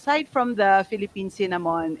that aside from the Philippine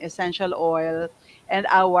cinnamon essential oil and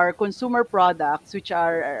our consumer products, which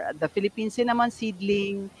are the Philippine cinnamon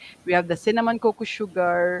seedling, we have the cinnamon cocoa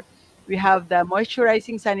sugar, We have the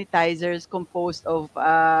moisturizing sanitizers composed of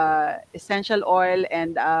essential oil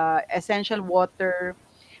and essential water.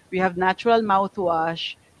 We have natural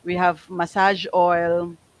mouthwash. We have massage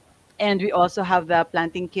oil. And we also have the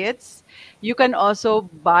planting kits. You can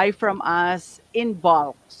also buy from us in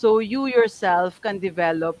bulk. So you yourself can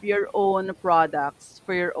develop your own products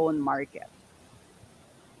for your own market.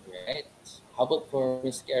 Right. How about for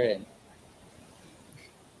Miss Karen?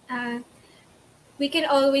 Uh, we can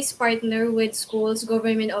always partner with schools,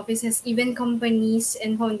 government offices, even companies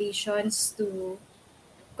and foundations to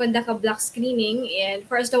conduct a block screening. And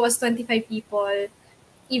for us, there was 25 people.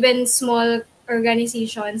 Even small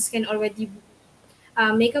organizations can already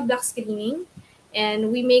make a block screening.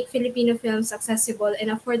 And we make Filipino films accessible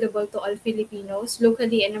and affordable to all Filipinos,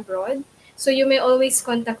 locally and abroad. So you may always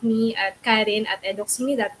contact me at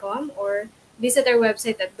karen@edocsine.com or visit our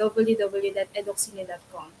website at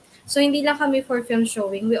www.edocsine.com. So hindi lang kami for film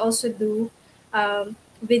showing, we also do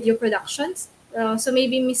video productions. So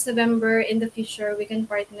maybe Miss November in the future we can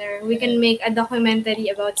partner. We can make a documentary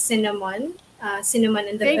about cinnamon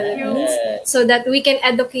in the Thank Philippines, you. so that we can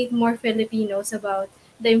educate more Filipinos about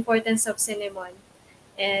the importance of cinnamon.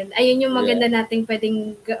 And ayun yung maganda Right. nating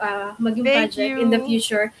pwedeng maging Thank project in the you.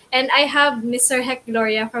 future. And I have Mr. Hec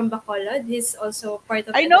Gloria from Bacolod. He's also part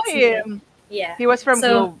of I know Edocsine. him. Yeah. He was from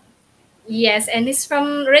So, Globe. yes, and he's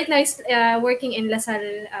from, right now he's working in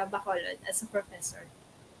Lasal, Bacolod as a professor.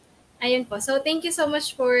 Ayun po. So, thank you so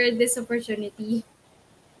much for this opportunity.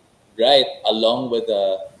 Right. Along with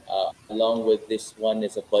this one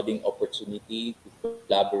is a budding opportunity to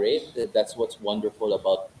collaborate. That's what's wonderful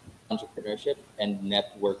about entrepreneurship and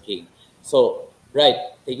networking. So,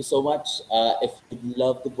 right. Thank you so much. If you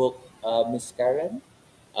love the book, Miss Karen,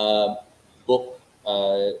 um, book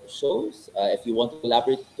shows. If you want to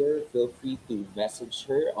collaborate with her, feel free to message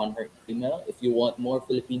her on her email. If you want more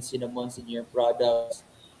Philippine cinnamons in your products,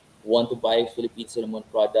 want to buy Philippine cinnamon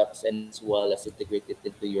products and as well as integrate it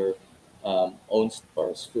into your own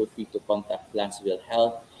stores, feel free to contact Plantsville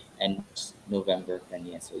Health and November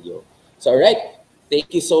Canyeso. So, all right.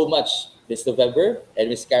 Thank you so much, Miss November and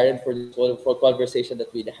Miss Karen, for this wonderful conversation that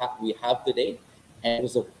we have today. And it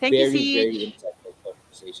was a Thank you, very, very Siege. insightful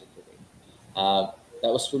conversation today. That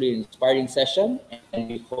was truly an inspiring session, and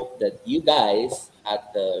we hope that you guys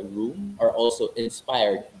at the room are also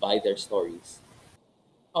inspired by their stories.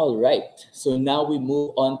 All right. So now we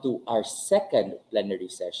move on to our second plenary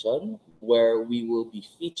session where we will be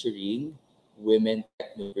featuring women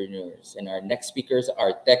technopreneurs. And our next speakers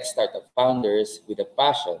are tech startup founders with a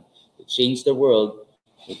passion to change the world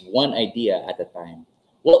with one idea at a time.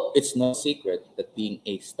 Well, it's no secret that being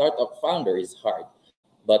a startup founder is hard.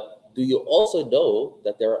 But do you also know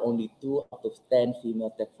that there are only 2 out of 10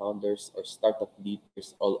 female tech founders or startup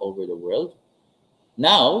leaders all over the world?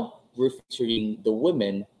 Now, we're featuring the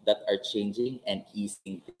women that are changing and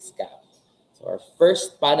easing this gap. So, our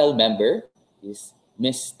first panel member is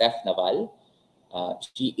Miss Steph Naval.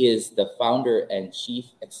 She is the founder and chief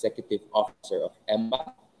executive officer of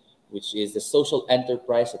EMPA, which is the social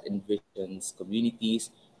enterprise that envisions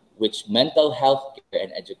communities which mental health care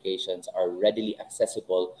and education are readily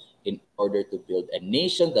accessible in order to build a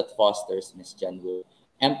nation that fosters misgenuine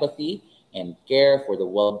empathy and care for the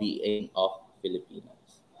well-being of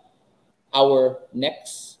Filipinos. Our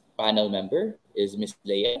next panel member is Miss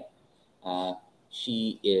Leia. Uh,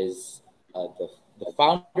 she is the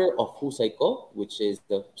founder of Husayko, which is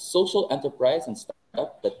the social enterprise and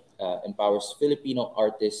startup that empowers Filipino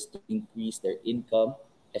artists to increase their income,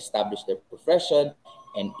 establish their profession,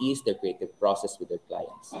 and ease their creative process with their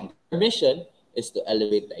clients. And their mission is to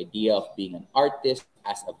elevate the idea of being an artist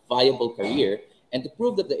as a viable career and to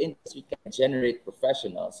prove that the industry can generate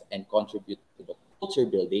professionals and contribute to the culture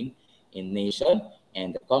building in nation.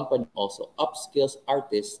 And the company also upskills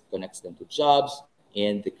artists, connects them to jobs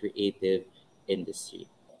in the creative industry.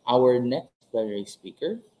 Our next plenary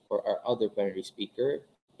speaker, or our other plenary speaker,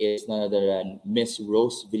 is none other than Miss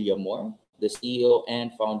Rose Villamor, the CEO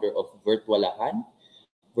and founder of Virtualahan.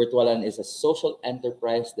 Virtualan is a social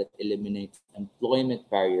enterprise that eliminates employment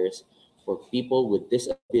barriers for people with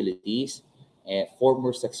disabilities, and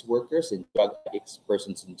former sex workers and drug addicts,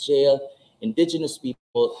 persons in jail, indigenous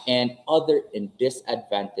people, and other in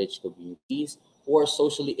disadvantaged communities who are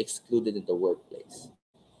socially excluded in the workplace.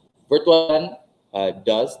 Virtualan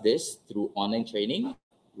does this through online training,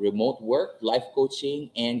 remote work, life coaching,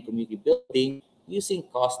 and community building using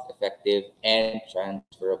cost effective and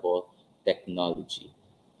transferable technology.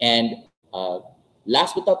 And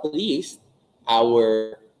last but not the least,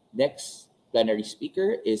 our next plenary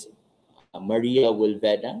speaker is Maria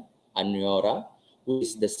Wilvena Anora, who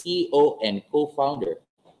is the CEO and co founder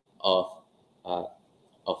of uh,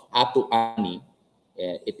 Atu Ani.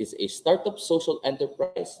 It is a startup social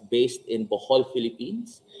enterprise based in Bohol,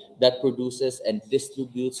 Philippines, that produces and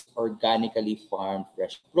distributes organically farmed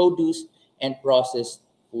fresh produce and processed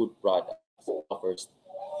food products. It offers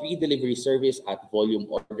free delivery service at volume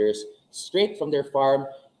orders straight from their farm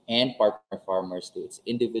and partner farmers to its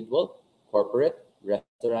individual, corporate,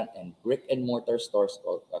 restaurant, and brick and mortar stores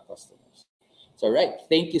customers. So, right,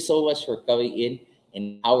 thank you so much for coming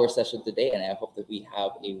in our session today, and I hope that we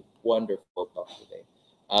have a wonderful talk today.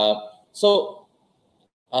 So,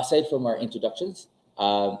 aside from our introductions,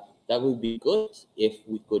 that would be good if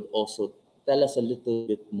we could also tell us a little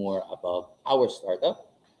bit more about our startup.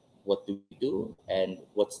 What do we do, and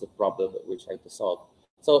what's the problem that we're trying to solve?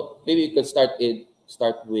 So maybe we could start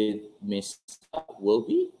with Miss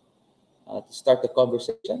Wilby to start the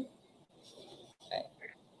conversation. Okay.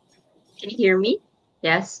 Can you hear me?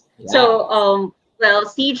 Yes. Yeah. So, well,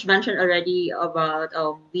 Siege mentioned already about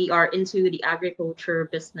we are into the agriculture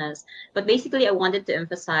business, but basically I wanted to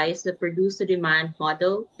emphasize the produce to demand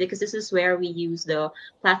model, because this is where we use the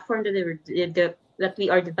platform that we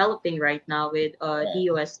are developing right now with Right.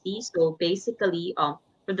 DOST. So basically,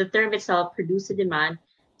 for the term itself, produce to demand.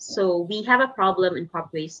 So we have a problem in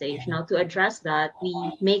crop wastage. Now, to address that, we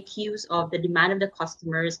make use of the demand of the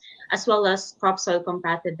customers, as well as crop soil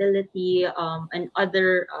compatibility, and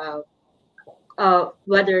other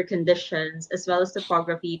weather conditions, as well as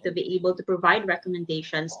topography, to be able to provide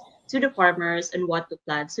recommendations to the farmers and what to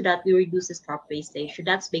plant, so that we reduce this crop wastage. So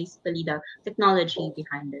that's basically the technology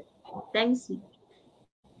behind it. Thanks.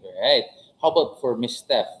 All right. How about for Miss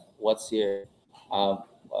Steph? What's Empath all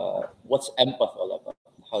about?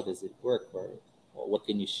 How does it work, or what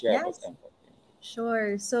can you share about Yes, Empath?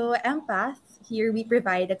 sure. So, Empath, here we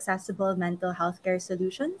provide accessible mental health care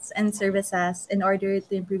solutions and services in order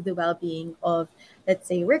to improve the well being of, let's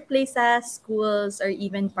say, workplaces, schools, or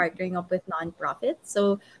even partnering up with nonprofits.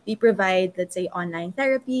 So, we provide, let's say, online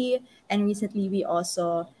therapy. And recently, we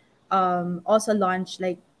also launched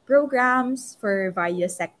like programs for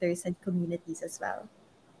various sectors and communities as well.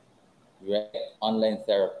 Right, online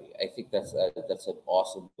therapy. I think that's an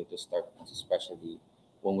awesome way to start, especially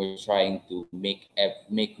when we're trying to make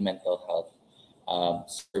mental health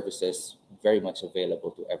services very much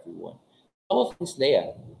available to everyone. How about Miss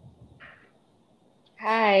Leia?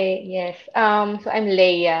 Hi, yes. So I'm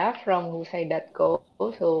Leia from Husay.co.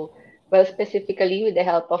 So, well, specifically with the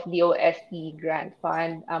help of the OST Grant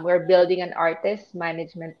Fund, we're building an artist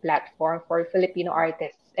management platform for Filipino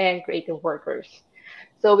artists and creative workers.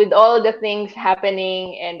 So, with all the things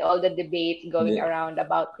happening and all the debates going Yeah. around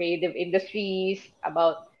about creative industries,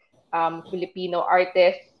 about Filipino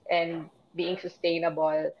artists and being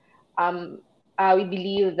sustainable, um, we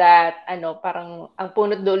believe that parang ang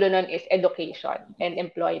punot dulo nun is education and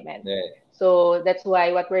employment. Right. So that's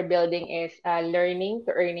why what we're building is a learning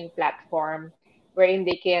to earning platform wherein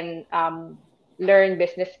they can learn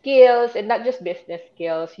business skills, and not just business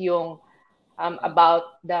skills, yung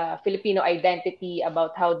about the Filipino identity,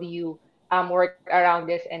 about how do you work around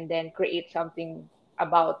this and then create something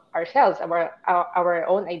about ourselves, our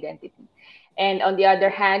own identity. And on the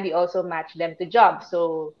other hand, we also match them to jobs.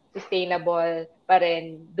 So sustainable pa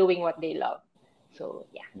rin doing what they love. So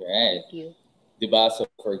yeah, Right. thank you. Diba? So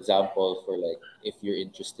for example, for like if you're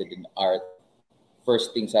interested in art,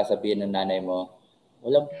 first thing sasabihin ng nanay mo,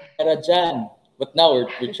 walang pera dyan. But now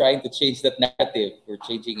we're trying to change that narrative. We're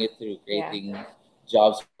changing it through Yeah. creating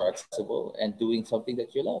jobs that are accessible and doing something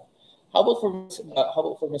that you love. How about for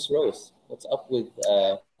Miss Rose? What's up with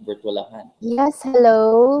Virtualahan? Yes,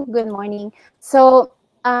 hello. Good morning. So,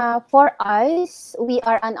 for us, we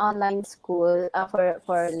are an online school. For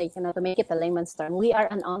like to make it a layman's term, we are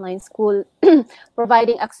an online school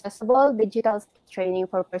providing accessible digital training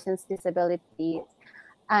for persons with disabilities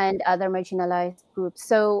and other marginalized groups.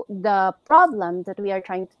 So the problem that we are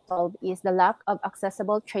trying to solve is the lack of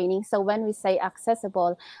accessible training. So when we say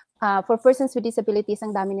accessible, for persons with disabilities,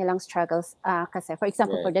 ang dami nilang struggles. Kasi, for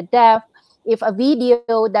example, for Right. the deaf, if a video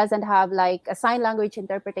doesn't have like a sign language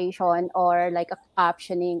interpretation or like a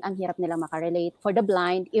captioning, ang hirap nilang makarelate. For the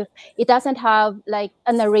blind, if it doesn't have like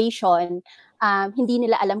a narration, hindi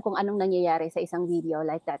nila alam kung anong nangyayari sa isang video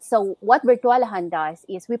like that. So what Virtualahan does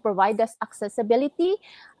is we provide us accessibility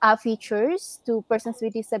features to persons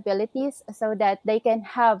with disabilities so that they can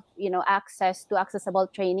have access to accessible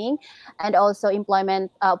training and also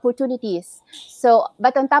employment opportunities. So,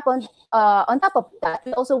 but on top of that,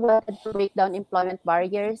 we also wanted to break down employment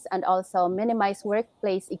barriers and also minimize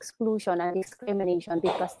workplace exclusion and discrimination,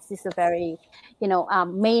 because this is a very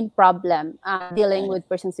main problem dealing with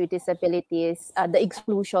persons with disabilities is the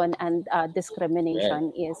exclusion and Right.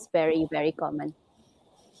 discrimination is very, very common.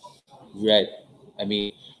 Right. I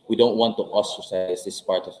mean, we don't want to ostracize this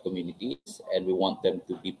part of communities, and we want them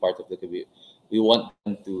to be part of the community. We want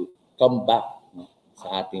them to come back, no,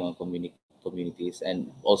 sa ating mga communities,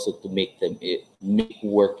 and also to make them make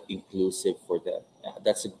work inclusive for them. Yeah,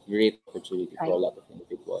 that's a great opportunity for Right. a lot of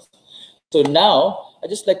individuals. So now, I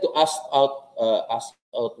just like to ask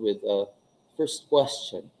out with a first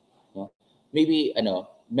question. No? Maybe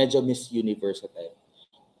medyo Miss Universe tayo.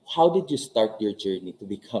 How did you start your journey to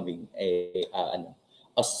becoming a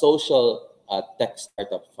social tech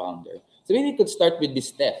startup founder? So maybe you could start with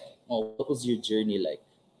this, Steph. What was your journey like?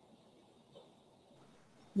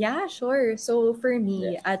 Yeah, sure. So for Yeah.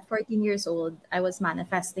 me, at 14 years old, I was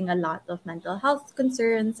manifesting a lot of mental health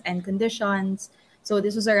concerns and conditions. So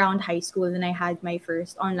this was around high school, and I had my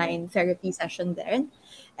first Yeah. online therapy session then.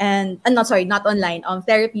 And not sorry, not online,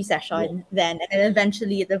 therapy Yeah. session then. And then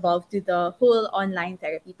eventually it evolved to the whole online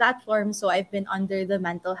therapy platform. So I've been under the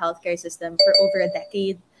mental health care system for over a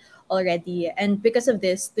decade already. And because of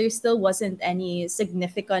this, there still wasn't any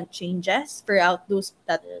significant changes throughout those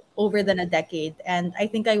that Yeah. over than a decade. And I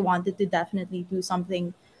think I wanted to definitely do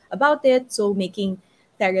something about it. So making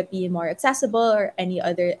therapy more accessible or any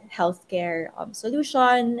other healthcare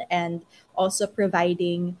solution, and also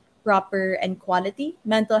providing proper and quality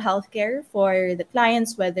mental health care for the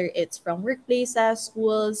clients, whether it's from workplaces,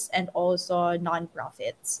 schools, and also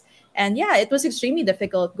nonprofits. And yeah, it was extremely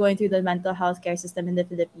difficult going through the mental health care system in the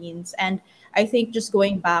Philippines. And I think just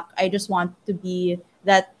going back, I just want to be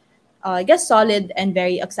that, I guess, solid and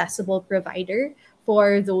very accessible provider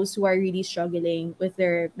for those who are really struggling with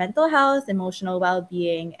their mental health, emotional well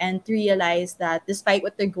being, and to realize that despite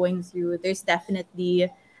what they're going through, there's definitely,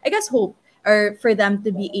 I guess, hope or for them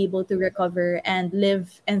to be able to recover and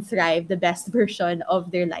live and thrive the best version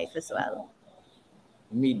of their life as well.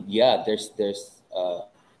 I mean, yeah, there's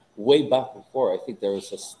way back before, I think there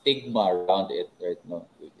was a stigma around it, right? No,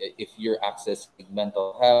 if you're accessing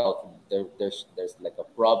mental health, there's like a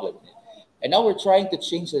problem in it. And now we're trying to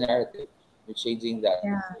change the narrative. We're changing that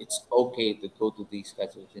Yeah. it's okay to go to these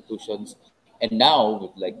kinds of institutions. And now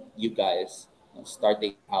with like you guys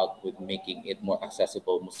starting out with making it more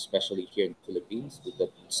accessible, most especially here in the Philippines with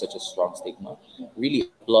such a strong stigma, really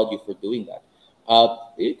applaud you for doing that.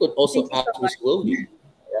 You could also Thank you so ask Miss much. Wilby,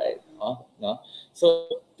 right? No. So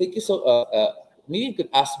thank you. So maybe you could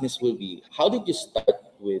ask Miss Wilby, how did you start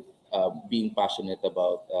with being passionate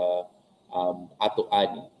about Ato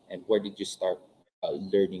Ani, and where did you start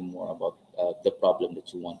learning more about the problem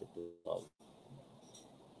that you wanted to solve?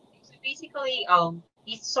 So basically,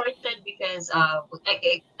 it started because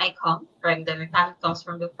I come from my family comes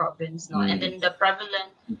from the province, no, and Mm. then the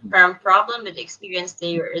prevalent Mhm. problem with the experience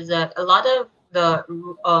there is that a lot of the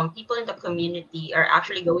people in the community are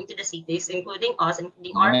actually going to the cities, including us,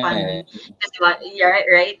 including our Yeah. family, because yeah,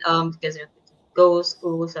 right, because of go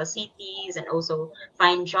schools, cities, and also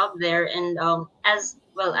find job there, and as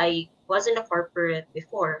well, I was in a corporate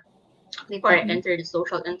before I Mm-hmm. entered the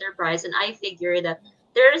social enterprise, and I figured that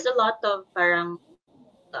there's a lot of parang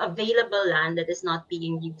available land that is not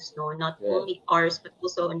being used, no, not Right. only ours but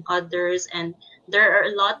also in others, and there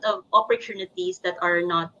are a lot of opportunities that are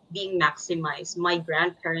not being maximized. My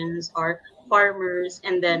grandparents are farmers,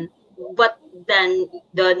 and but then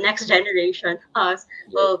the next generation, us,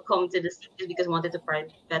 Right. will come to the cities because wanted to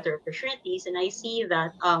find better opportunities, and I see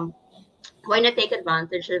that why not take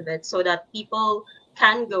advantage of it so that people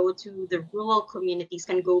can go to the rural communities,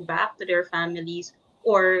 can go back to their families,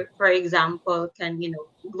 or for example can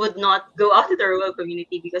would not go out to the rural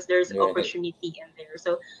community because there's Right. opportunity in there.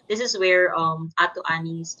 So this is where Ato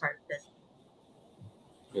Ani started.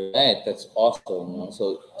 Right, that's awesome.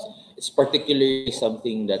 So it's particularly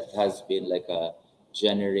something that has been like a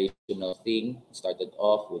generational thing. Started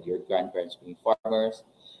off with your grandparents being farmers,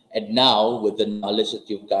 and now with the knowledge that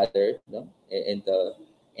you've gathered,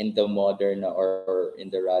 in the modern or in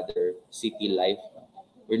the rather city life,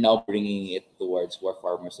 we're now bringing it towards more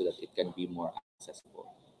farmers so that it can be more accessible.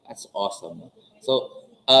 That's awesome. So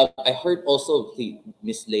I heard also the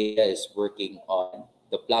Miss Leia is working on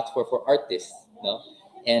the platform for artists. No,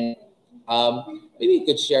 and maybe you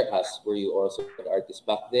could share us. Were you also an artist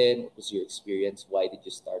back then? What was your experience? Why did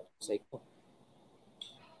you start? It's like, oh,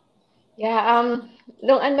 Yeah,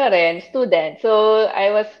 nung ano rin, student. So,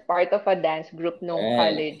 I was part of a dance group nung right.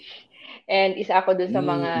 college. And isa ako dun sa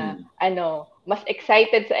mga, Mm. mas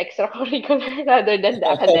excited sa extracurricular rather than the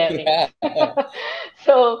academics. Yeah.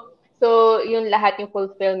 So, yung lahat yung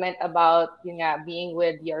fulfillment about, yun nga, being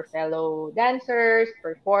with your fellow dancers,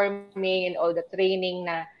 performing, and all the training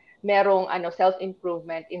na merong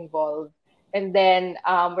self-improvement involved. And then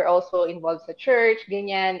we're also involved sa church,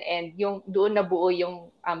 ganyan, and yung doon nabuo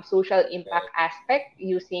yung social impact aspect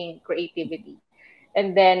using creativity.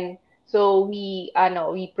 And then so we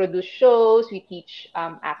produce shows, we teach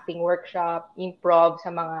acting workshop, improv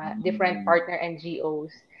sa mga different partner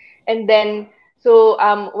NGOs. And then so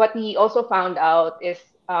what we also found out is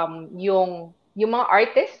yung mga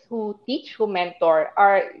artists who teach, who mentor,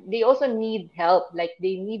 they also need help. Like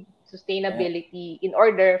they need sustainability in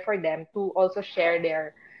order for them to also share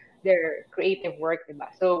their creative work, diba?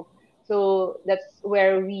 So that's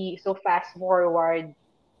where so fast forward,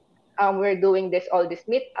 we're doing all these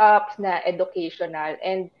meetups na educational,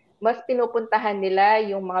 and mas pinupuntahan nila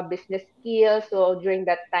yung mga business skills. So during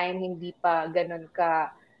that time, hindi pa ganun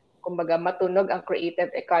kumbaga matunog ang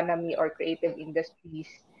creative economy or creative industries.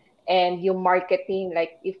 And yung marketing,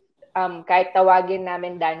 like if kahit tawagin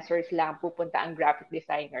namin dancers lang, pupunta ang graphic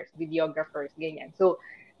designers, videographers, ganyan. So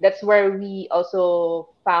that's where we also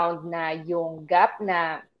found na yung gap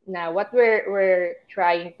na what we're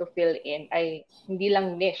trying to fill in ay hindi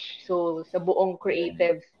lang niche. So sa buong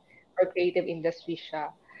creatives or creative industry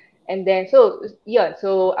siya. And then so yun,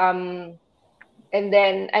 so and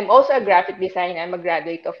then I'm also a graphic designer. I'm a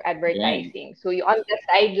graduate of advertising. So yung on the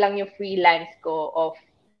side lang yung freelance ko of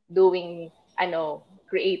doing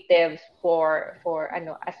creatives for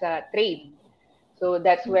as a trade. So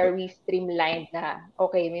that's where we streamlined na,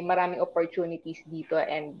 okay, may maraming opportunities dito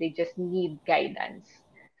and they just need guidance.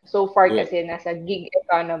 So far kasi nasa gig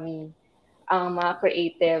economy ang mga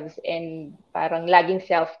creatives and parang laging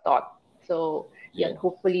self-taught. So yun,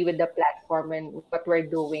 hopefully with the platform and what we're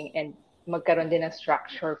doing, and magkaroon din ng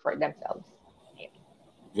structure for themselves.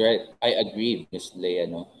 Right. I agree, Ms. Leia.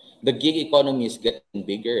 No? The gig economy is getting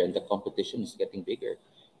bigger and the competition is getting bigger.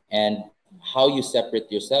 And how you separate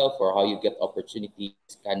yourself or how you get opportunities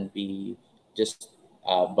can be just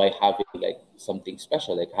by having like something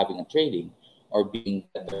special, like having a training or being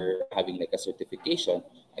better, having like a certification.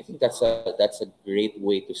 I think that's a great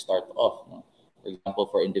way to start off. No? For example,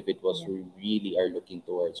 for individuals who really are looking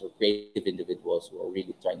towards, or creative individuals who are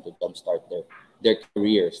really trying to jumpstart their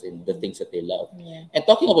careers in the things that they love. Yeah. And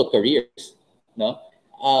talking about careers, no,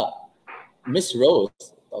 Miss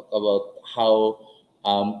Rose talked about how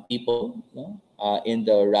people in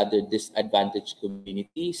the rather disadvantaged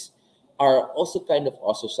communities are also kind of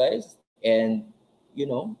ostracized, and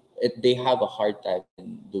they have a hard time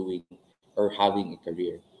in doing or having a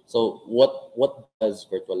career. So what does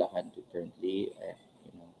Virtualahan do currently?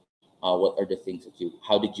 What are the things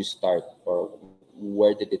how did you start, or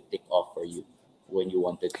where did it take off for you when you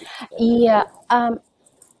wanted to start? Yeah,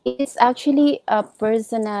 it's actually a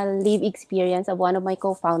personal live experience of one of my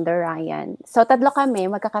co-founder, Ryan. So tatlo kami,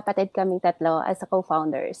 magkakapatid kaming tatlo as a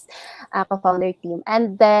co-founders, co-founder team.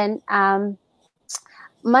 And then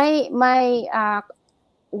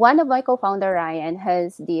one of my co-founder, Ryan,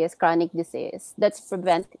 has this chronic disease that's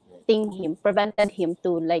prevented him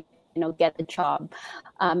to get a job,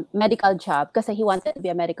 medical job, because he wanted to be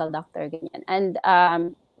a medical doctor. Ganyan. And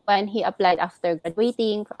when he applied after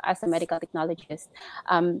graduating as a medical technologist,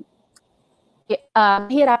 hirapan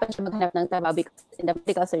siya maghanap ng trabaho because in the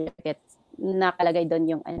medical certificate nakalagay doon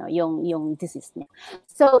yung disease niya.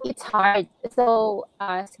 So it's hard. So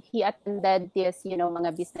he attended this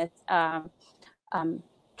mga business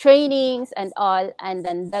trainings and all, and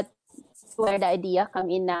then that's where the idea come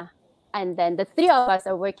in na. And then the three of us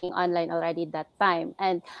are working online already that time.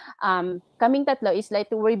 And kaming tatlo is like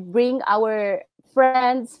we bring our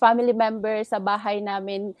friends, family members sa bahay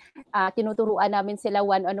namin, tinuturuan namin sila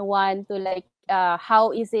one-on-one to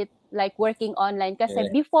how is it like working online.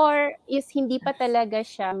 Kasi before is hindi pa talaga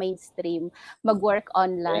siya mainstream mag-work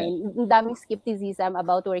online. Daming skepticism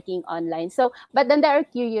about working online. So, but then they are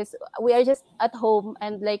curious. We are just at home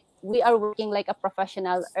and we are working like a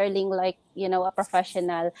professional, earning a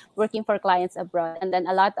professional, working for clients abroad. And then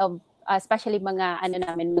a lot of especially mga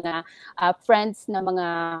mga friends na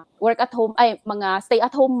mga work at home, mga stay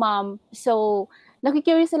at home mom. So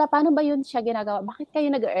nakikurious sila, paano ba yun siya ginagawa? Bakit kayo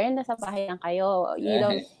nag-earn? Nasa bahay lang kayo.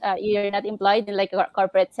 You're not employed in like a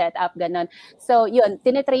corporate setup, ganon. So yun,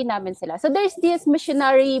 tinitrain namin sila. So there's this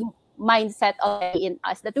missionary mindset already in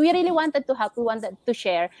us that we really wanted to help, we wanted to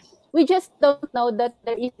share. We just don't know that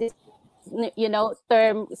there is this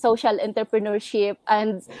term social entrepreneurship,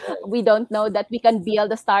 and we don't know that we can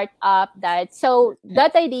build a startup.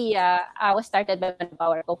 That idea was started by one of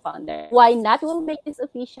our co-founders. Why not? We'll make this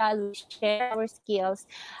official, we'll share our skills.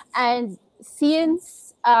 And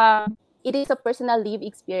since it is a personal live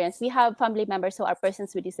experience, we have family members who are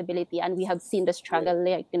persons with disability, and we have seen the struggle,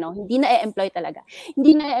 hindi na-employ talaga.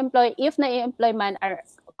 Hindi na-employ. If na-employ man, are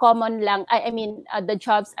common lang. I mean, the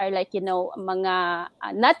jobs are like, mga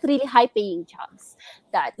not really high paying jobs.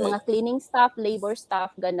 That Right. mga cleaning staff, labor staff,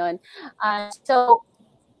 ganon. So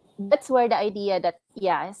that's where the idea that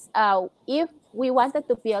yes, if we wanted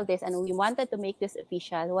to build this and we wanted to make this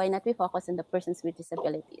official, why not we focus on the persons with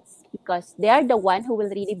disabilities, because they are the one who will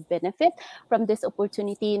really benefit from this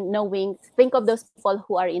opportunity. Knowing, think of those people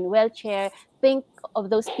who are in wheelchair, think of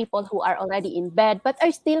those people who are already in bed but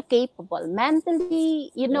are still capable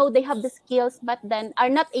mentally, they have the skills but then are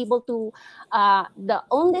not able to, the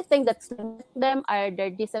only thing that's limit them are their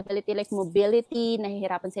disability, like mobility,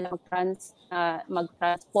 nahihirapan sila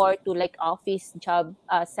mag-transport to like office job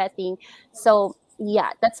setting. So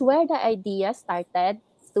yeah, that's where the idea started,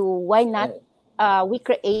 to why not Right. we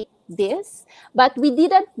create this. But we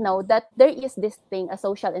didn't know that there is this thing, a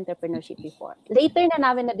social entrepreneurship, before. Later na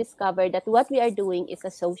namin na-discover that what we are doing is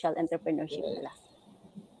a social entrepreneurship Right. pala.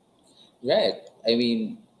 Right. I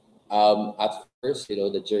mean, at first,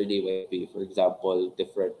 the journey might be, for example,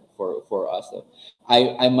 different for us.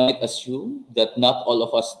 I might assume that not all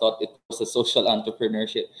of us thought it was a social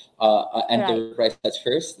entrepreneurship Right. enterprise at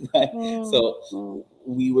first. Right? Mm, So mm,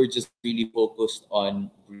 we were just really focused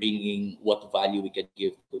on bringing what value we can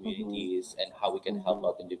give to mhm, communities and how we can help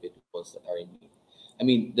mhm, out individuals that are in need. I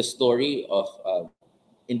mean, the story of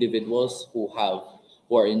individuals who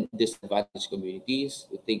are in disadvantaged communities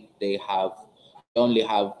who think they only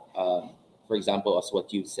have for example, as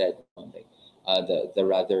what you said, like the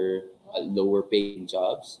rather lower paying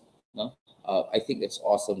jobs, no. I think it's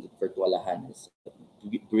awesome that Virtualahan is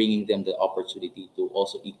bringing them the opportunity to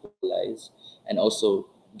also equalize and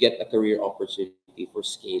also get a career opportunity for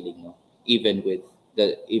scaling, no? Even with,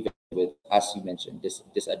 as you mentioned, this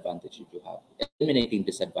disadvantage that you have, eliminating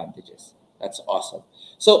disadvantages. That's awesome.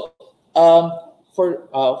 So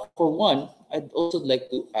for one, I'd also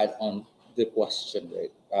like to add on the question,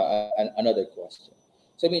 right? Another question.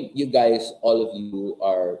 So I mean, you guys, all of you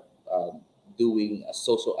are doing a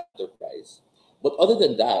social enterprise, but other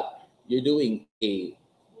than that, you're doing a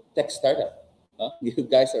tech startup. Huh? You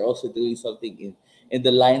guys are also doing something in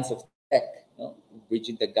the lines of tech,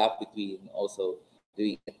 bridging the gap between also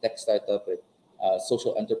doing a tech startup with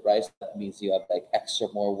social enterprise. That means you have like extra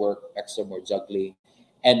more work, extra more juggling,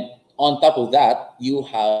 and on top of that, you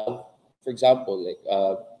have, for example, like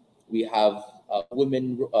we have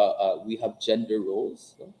we have gender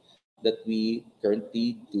roles, that we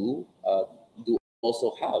currently do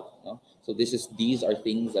also have. So these are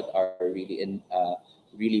things that are really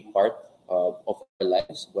really part of our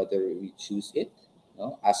lives, whether we choose it,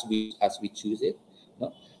 as we choose it.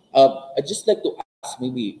 No? I'd just like to ask,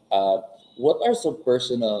 maybe what are some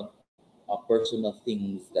personal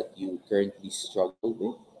things that you currently struggle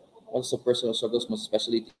with? What are some personal struggles, most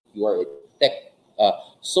especially if you are a tech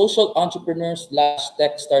social entrepreneur slash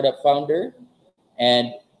tech startup founder,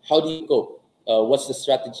 and how do you cope? What's the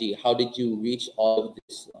strategy? How did you reach all of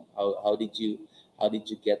this? How did you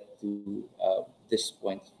get to this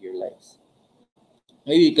point of your lives?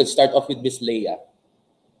 Maybe you could start off with Miss Leia.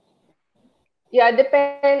 Yeah,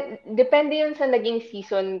 depende yun sa naging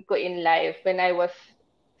season ko in life when I was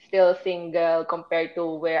still single compared to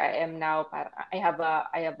where I am now. I have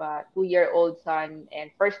a 2-year-old son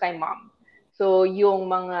and first time mom. So yung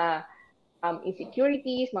mga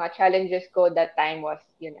insecurities, mga challenges ko that time was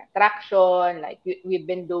yun nga, traction, like we've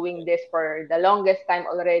been doing this for the longest time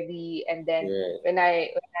already, and then Right. when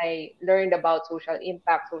I learned about social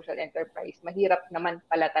impact, social enterprise, mahirap naman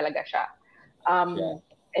pala talaga siya. Yeah.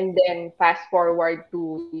 And then fast forward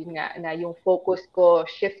to yun nga na yung focus ko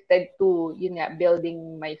shifted to yun nga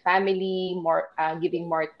building my family, more giving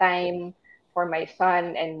more time for my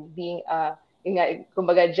son and being yun nga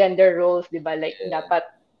kumbaga gender roles, 'di ba? Like Yeah. dapat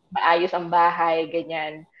maayos ang bahay,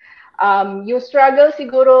 ganyan. Yung struggle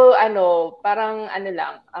siguro parang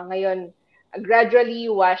lang, ngayon gradually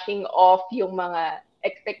washing off yung mga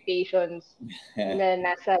expectations na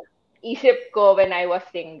nasa isip ko when I was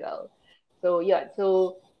single. So, yun.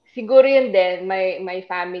 So, siguro yun din, my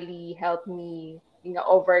family helped me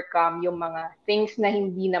overcome yung mga things na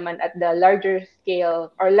hindi naman at the larger scale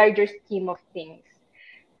or larger scheme of things.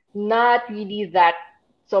 Not really that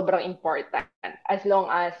sobrang important. As long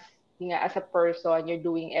as, as a person, you're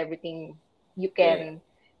doing everything you Right. can.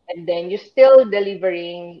 And then, you're still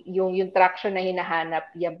delivering yung traction na hinahanap,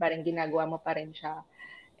 yan pa rin, ginagawa mo pa rin siya.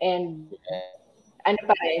 And ano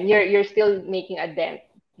pa rin, you're still making a dent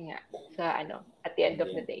nga, sa at the end of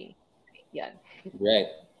the Yeah. day. Yan. Right.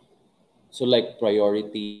 So like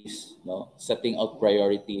priorities, no, setting out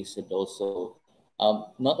priorities, and also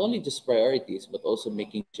not only just priorities, but also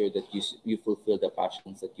making sure that you fulfill the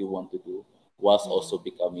passions that you want to do, whilst also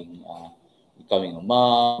becoming becoming a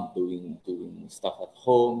mom, doing stuff at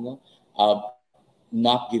home, no?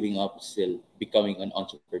 Not giving up, still becoming an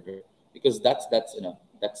entrepreneur, because that's that's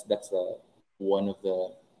one of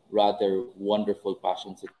the rather wonderful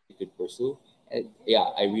passions that you could pursue. And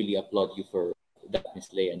yeah, I really applaud you for that, Miss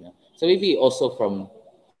Leia. No? So maybe also from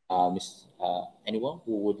Miss anyone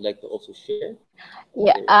who would like to also share.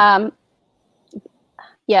 Yeah. Their-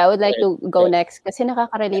 Yeah, I would like Right, to go right, next kasi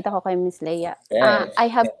nakaka-relate ako kay Miss Leia. right, I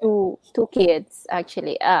have two kids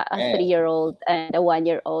actually, a right, 3-year-old and a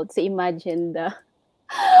 1-year-old. So imagine the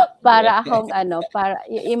right, para akong ano,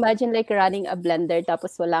 imagine like running a blender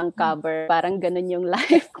tapos walang cover. Parang ganun yung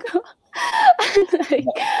life ko. Like,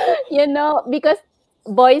 because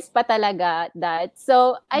boys pa talaga that.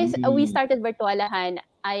 So we Mm, started virtualahan.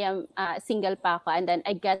 I am single pa ako and then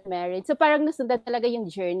I got married. So parang nasundan talaga yung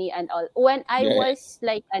journey and all. When I right, was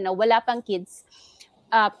like wala pang kids,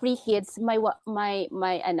 pre-kids, my 100%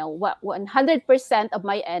 of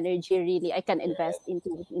my energy really I can invest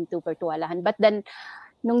into virtualahan. But then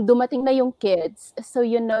nung dumating na yung kids, so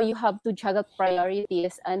you have to juggle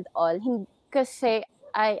priorities and all. Kasi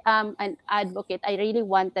I am an advocate. I really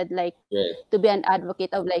wanted like right, to be an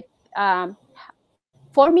advocate of like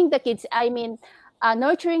forming the kids. I mean,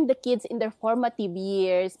 nurturing the kids in their formative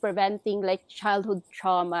years, preventing like childhood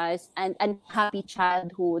traumas and unhappy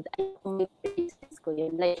childhood. Ayoko may reasons ko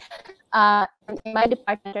yun. Like, in my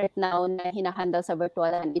department right now na hinahandle sa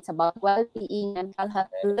virtual, and it's about well-being, mental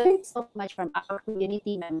health. I learned so much from our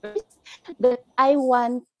community members that I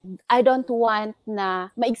don't want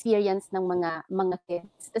na ma-experience ng mga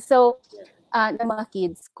kids. So, ng mga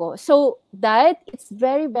kids ko. So that it's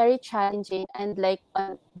very, very challenging, and like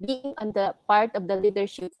being on the part of the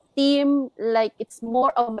leadership team, like it's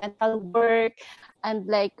more of mental work and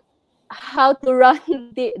like how to run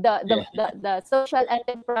yeah, the social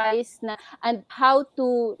enterprise and how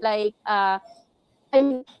to like I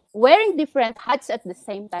mean wearing different hats at the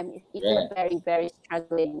same time it's a right, very, very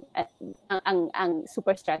struggling ang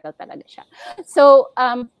super struggle talaga siya. So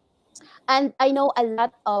and I know a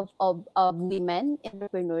lot of women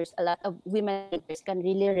entrepreneurs, a lot of women leaders can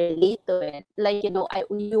really relate to it. Like,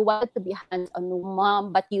 you wanted to be hands-on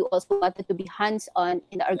mom, but you also wanted to be hands-on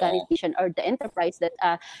in the yeah, organization or the enterprise that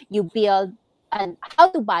you build. And how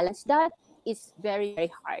to balance that is very, very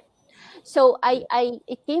hard. So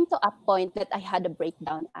it came to a point that I had a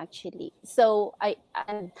breakdown actually. So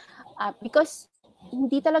because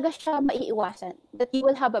hindi talaga siya maiiwasan that you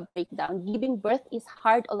will have a breakdown. Giving birth is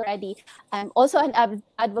hard already. I'm also an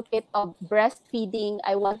advocate of breastfeeding.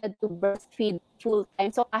 I wanted to breastfeed full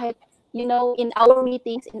time. So kahit in our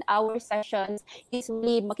meetings, in our sessions,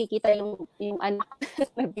 usually makikita yung anak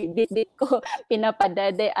na bibit ko,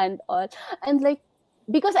 pinapadede and all. And like,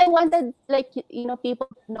 because I wanted like people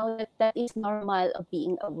to know that that is normal of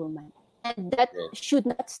being a woman, and that right, should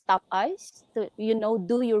not stop us to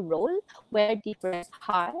do your role, wear different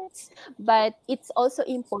hats. But it's also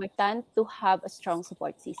important to have a strong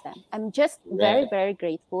support system. I'm just very, right, very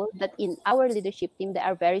grateful that in our leadership team they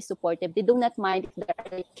are very supportive. They do not mind if there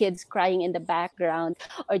are like kids crying in the background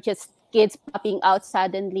or just kids popping out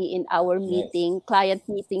suddenly in our nice, meeting, client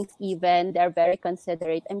meetings even. They're very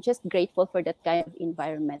considerate. I'm just grateful for that kind of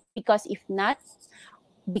environment, because if not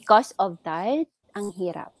because of that, ang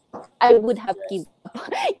hirap. I would have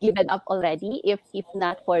given up already if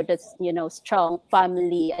not for this strong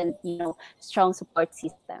family and strong support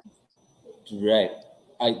system. right.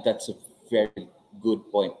 That's a very good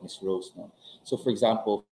point, Miss Rose. No? So, for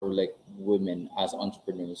example, for like women as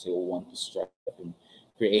entrepreneurs who want to strive and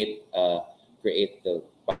create create the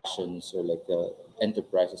passions or like the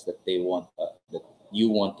enterprises that they want that you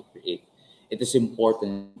want to create, it is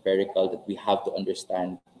important, empirical, that we have to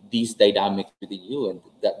understand these dynamics within you, and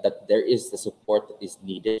that there is the support that is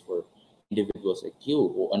needed for individuals like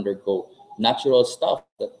you who undergo natural stuff.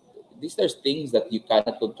 That these are things that you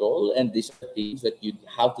cannot control, and these are things that you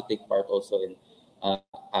have to take part also in uh,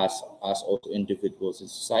 as also individuals in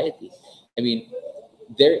society. I mean,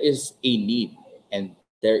 there is a need, and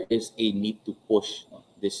there is a need to push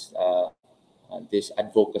this this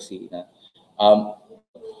advocacy. Um,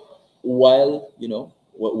 while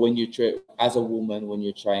when you try as a woman, when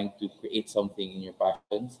you're trying to create something in your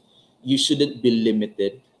passions, you shouldn't be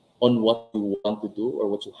limited on what you want to do or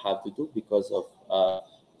what you have to do because of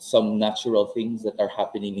some natural things that are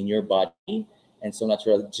happening in your body and some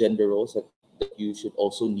natural gender roles that you should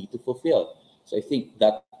also need to fulfill. So I think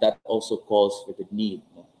that also calls for the need,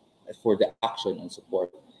 for the action and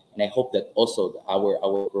support. And I hope that also our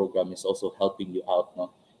program is also helping you out,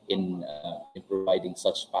 in providing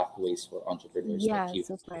such pathways for entrepreneurs like Yeah, you.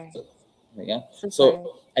 super. So, Yeah. Super.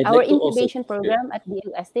 So I'd Our like to also incubation hear. program at the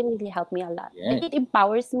UST really helped me a lot. Yeah. It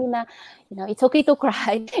empowers me na, it's okay to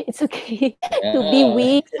cry. It's okay to be Yeah.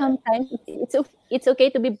 weak sometimes. It's okay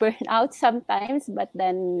to be burned out sometimes, but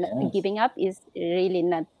then Yes. giving up is really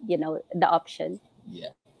not, the option.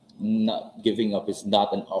 Yeah. Not giving up is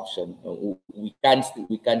not an option. We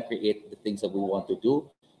can create the things that we want to do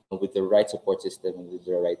with the right support system and with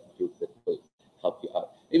the right group that will help you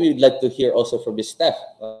out. Maybe we'd like to hear also from Miss Steph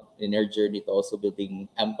in her journey to also building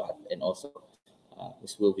empath, and also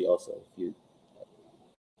Miss Wilby also, if you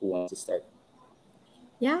who wants to start.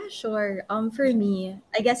 Yeah, sure. For me,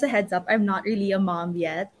 I guess a heads up, I'm not really a mom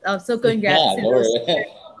yet. So congrats Yeah, to no those worries.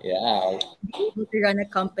 Yeah, be able to run a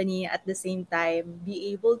company at the same time, be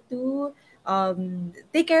able to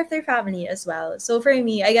take care of their family as well. So for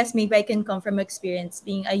me, I guess maybe I can come from experience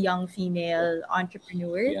being a young female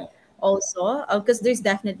entrepreneur yeah, also, because there's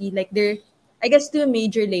definitely like I guess two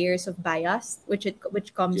major layers of bias, which yeah,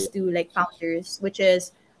 comes to like founders, which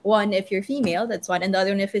is one if you're female, that's one, and the other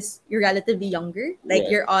one if you're relatively younger, like right,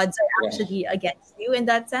 your odds are yeah, actually against you in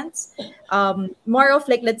that sense. More of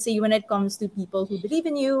like, let's say, when it comes to people who believe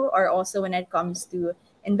in you, or also when it comes to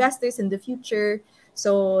investors in the future.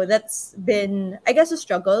 So that's been, I guess, a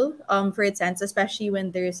struggle for its sense, especially when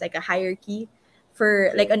there's like a hierarchy, for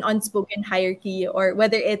like right, an unspoken hierarchy, or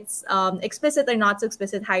whether it's explicit or not so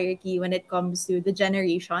explicit hierarchy when it comes to the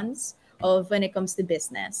generations of when it comes to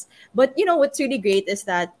business. But what's really great is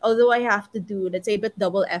that although I have to do, let's say, but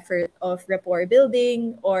double effort of rapport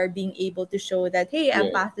building, or being able to show that, hey,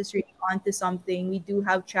 right, empath is really onto something, we do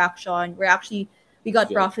have traction, we got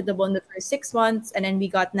right. profitable in the first 6 months, and then we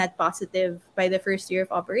got net positive by the first year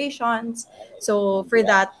of operations. So for Yeah,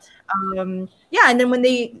 that, yeah, and then when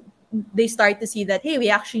they start to see that, hey,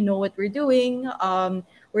 we actually know what we're doing,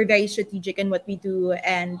 we're very strategic in what we do,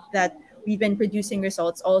 and that we've been producing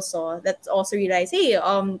results also, that's also realize, hey,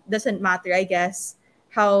 doesn't matter, I guess,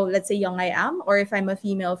 how, let's say, young I am, or if I'm a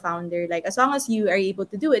female founder, like as long as you are able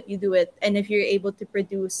to do it, you do it, and if you're able to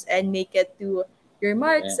produce and make it to your yeah,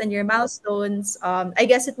 marks and your milestones, I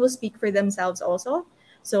guess it will speak for themselves also.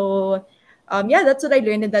 So yeah, that's what I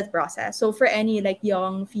learned in that process. So for any like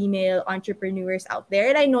young female entrepreneurs out there,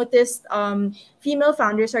 and I noticed female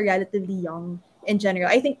founders are relatively young in general.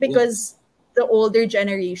 I think yeah, because the older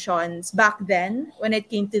generations back then, when it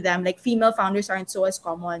came to them, like female founders aren't so as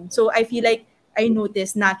common. So I feel like I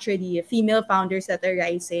noticed naturally female founders that are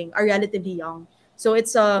rising are relatively young. So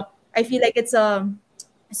I feel like it's a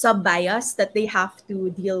sub bias that they have to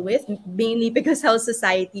deal with, mainly because how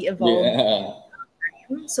society evolved. yeah,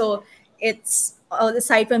 So it's,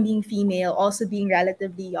 aside from being female, also being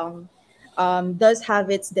relatively young, does have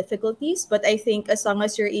its difficulties. But I think as long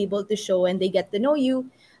as you're able to show and they get to know you,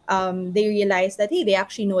 they realize that, hey, they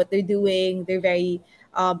actually know what they're doing. They're very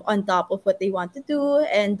on top of what they want to do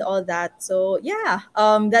and all that. So yeah,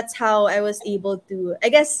 that's how I was able to, I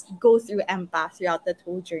guess, go through empath throughout that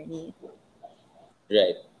whole journey.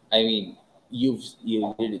 right. I mean, you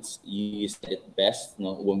said it best,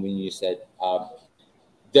 no, when you said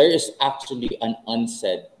there is actually an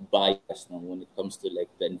unsaid bias, no, when it comes to like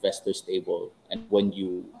the investors table, and when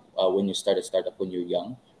you start a startup when you're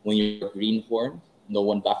young, when you're a greenhorn, no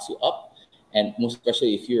one backs you up, and most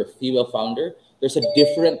especially if you're a female founder, there's a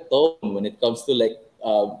different tone when it comes to like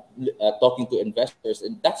talking to investors,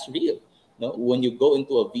 and that's real. No, when you go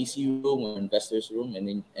into a VC room or investors room,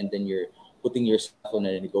 and then you're putting yourself on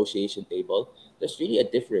a negotiation table, there's really a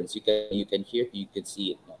difference. You can hear, you can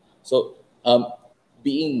see it. No? So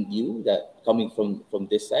being you, that coming from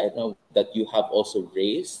this side, that you have also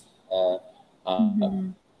raised uh,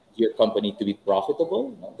 Mhm. your company to be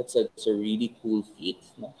profitable, that's a really cool feat.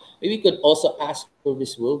 Maybe you could also ask for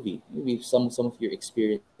Miss Wilby, maybe some of your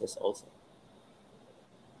experiences also.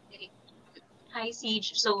 Hi,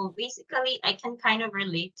 Siege. So basically, I can kind of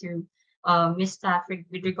relate to Miss Stafford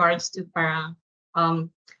with regards to parang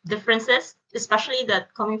um, differences, especially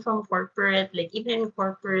that coming from corporate. Like even in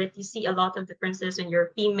corporate, you see a lot of differences when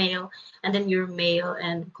you're female and then you're male,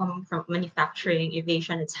 and coming from manufacturing,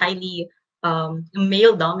 aviation. It's highly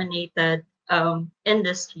male-dominated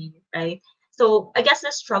industry, right? So I guess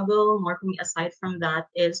the struggle more for me aside from that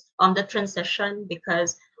is on the transition,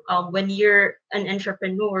 because when you're an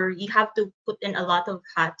entrepreneur, you have to put in a lot of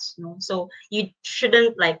hats, no? So you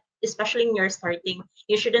shouldn't like, especially when you're starting,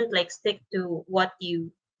 you shouldn't like stick to what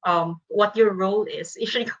your role is. You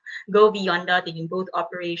should go beyond that. You can go to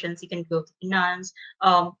operations, you can go to finance.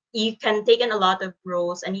 You can take in a lot of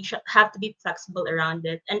roles, and you should have to be flexible around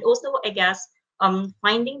it. And also, I guess,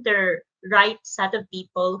 finding the right set of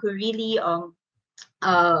people who really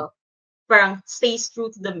uh parang stays true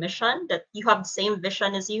to the mission, that you have the same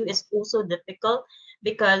vision as you, is also difficult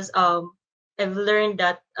because I've learned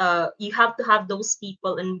that you have to have those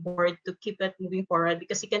people on board to keep it moving forward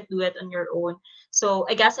because you can't do it on your own. So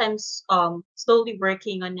I guess I'm slowly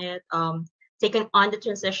working on it, taking on the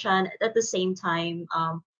transition at the same time,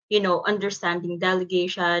 understanding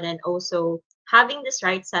delegation and also having this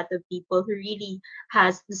right set of people who really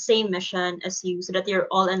has the same mission as you so that you're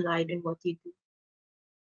all aligned in what you do.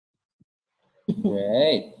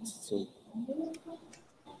 Right. So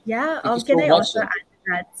Yeah. thank you Can so I much. also add to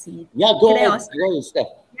that, Seed? Yeah, go Can I ahead. also Go ahead, Steph.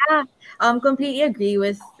 Yeah, completely agree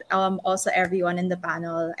with also everyone in the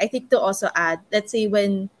panel. I think to also add, let's say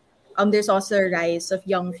when there's also a rise of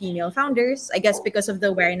young female founders, I guess because of the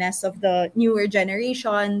awareness of the newer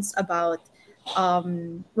generations about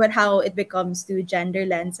what how it becomes to gender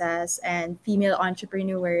lenses and female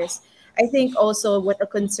entrepreneurs. I think also what a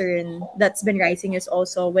concern that's been rising is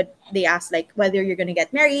also what they ask, like whether you're gonna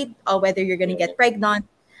get married or whether you're gonna Yeah. get pregnant.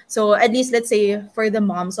 So at least let's say for the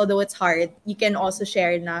moms, although it's hard, you can also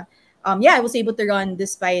share na yeah, I was able to run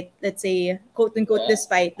despite, let's say, quote unquote, Yeah.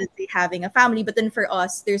 despite, let's say, having a family. But then for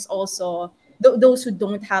us, there's also those who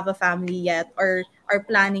don't have a family yet or are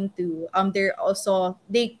planning to. They're also,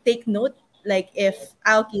 they take note, like if,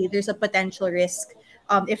 okay, there's a potential risk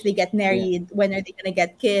if they get Yeah. married, when are they going to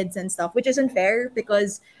get kids and stuff, which isn't fair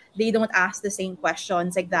because they don't ask the same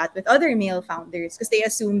questions like that with other male founders because they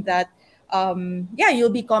assume that yeah,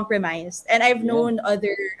 you'll be compromised. And I've Yeah. known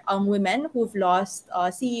other women who've lost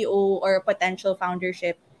CEO or potential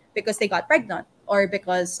foundership because they got pregnant or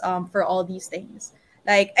because for all these things.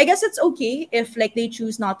 Like, I guess it's okay if like they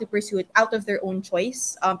choose not to pursue it out of their own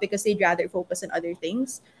choice because they'd rather focus on other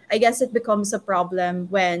things. I guess it becomes a problem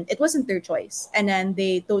when it wasn't their choice and then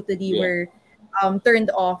they totally Yeah. were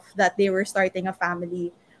turned off that they were starting a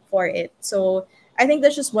family for it. So I think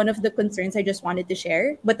that's just one of the concerns I just wanted to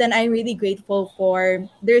share. But then I'm really grateful for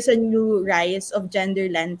there's a new rise of gender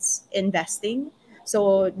lens investing.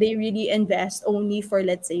 So they really invest only for,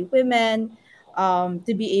 let's say, women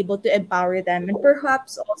to be able to empower them and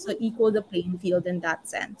perhaps also equal the playing field in that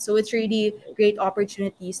sense. So it's really great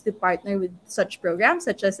opportunities to partner with such programs,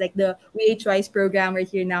 such as like the WHY's program right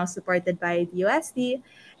here now supported by the USD.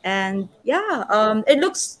 And yeah, it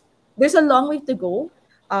looks there's a long way to go,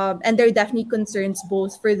 and there are definitely concerns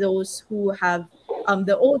both for those who have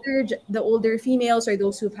the older females or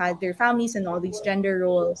those who've had their families and all these gender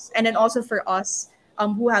roles, and then also for us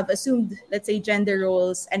who have assumed, let's say, gender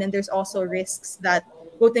roles, and then there's also risks that,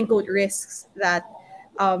 quote unquote, risks that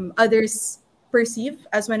others perceive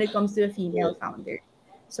as when it comes to a female Yeah. founder.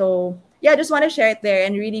 So yeah, I just want to share it there,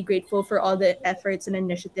 and really grateful for all the efforts and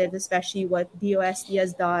initiatives, especially what DOSD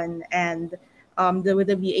has done and with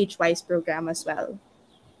the VHY's program as well.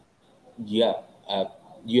 Yeah,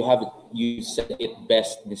 you said it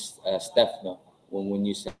best, Miss Steph. No, when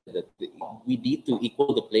you said that we need to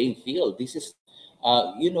equal the playing field. This is,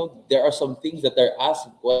 there are some things that are asked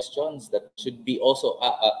questions that should be also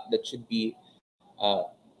that should be uh,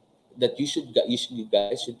 that you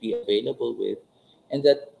guys should be available with, and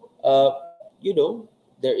that uh, you know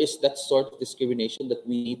there is that sort of discrimination that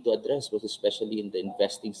we need to address, was especially in the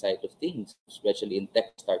investing side of things, especially in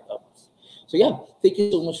tech startups. So yeah, thank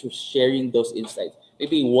you so much for sharing those insights.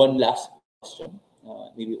 Maybe one last question.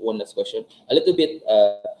 A little bit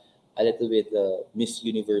Miss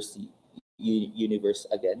Universe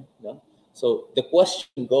again. No? So the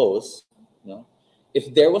question goes, no,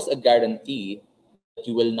 if there was a guarantee that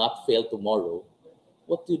you will not fail tomorrow,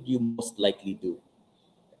 what would you most likely do?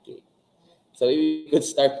 Okay. So we could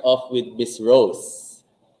start off with Miss Rose.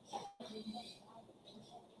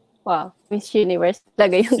 Wow, Miss Universe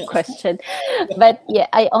talaga yung question. But yeah,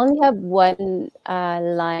 I only have one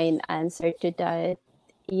line answer to that.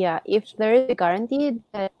 Yeah, if there is a guarantee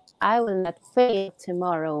that I will not fail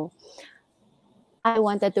tomorrow, I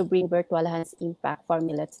wanted to bring Virtual Hands impact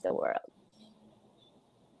formula to the world.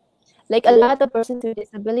 Like a Yeah. lot of persons with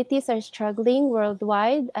disabilities are struggling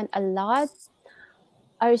worldwide, and a lot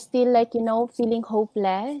are still like, feeling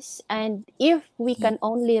hopeless. And if we can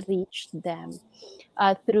only reach them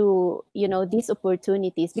through, these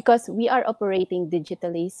opportunities, because we are operating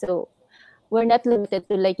digitally. So we're not limited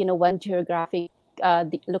to like, one geographic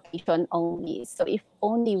location only. So if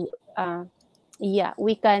only, uh, yeah,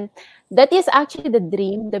 we can. That is actually the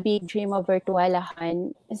dream, the big dream of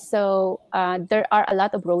Virtualahan. So there are a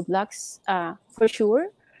lot of roadblocks for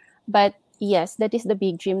sure, but yes, that is the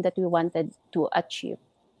big dream that we wanted to achieve.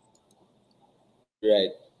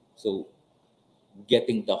 Right. So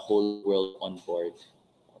getting the whole world on board.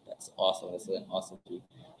 Oh, that's awesome. That's an awesome dream.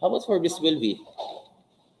 How about for Miss Wilby?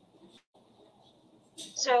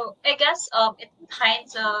 So I guess it kind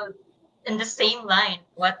of in the same line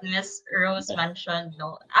what Miss Rose mentioned,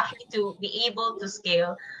 no, actually to be able to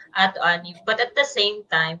scale at Ani, but at the same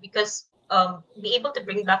time, because be able to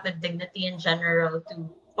bring back the dignity in general to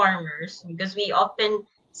farmers, because we often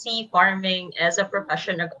see farming as a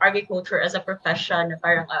profession, of agriculture as a profession,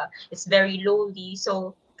 parang it's very lowly.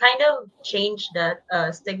 So kind of change that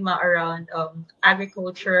stigma around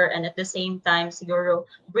agriculture, and at the same time, siguro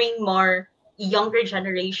bring more younger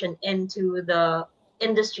generation into the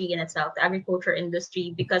industry in itself, the agriculture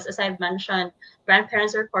industry, because as I've mentioned,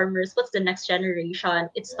 grandparents are farmers. What's the next generation?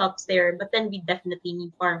 It stops there, but then we definitely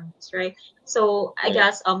need farmers, right? So I Right.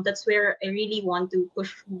 guess that's where I really want to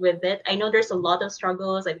push with it. I know there's a lot of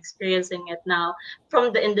struggles. I'm experiencing it now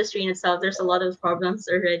from the industry in itself. There's a lot of problems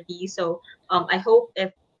already. So I hope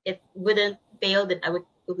if it wouldn't fail, then I would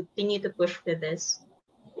continue to push with this.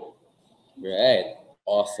 Right.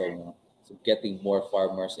 Awesome. So getting more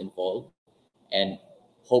farmers involved and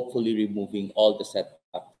hopefully removing all the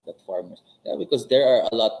setbacks that farmers, yeah, because there are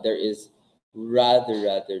a lot, there is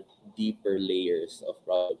rather deeper layers of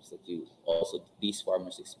problems that you also these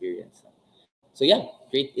farmers experience. So yeah,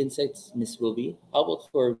 great insights, Miss Wilby. How about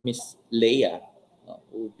for Miss Leia? What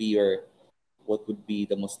would be your, what would be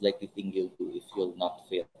the most likely thing you'll do if you'll not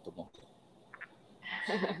fail tomorrow?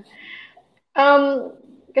 Um,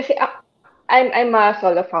 kasi I'm a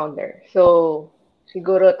solo founder. So,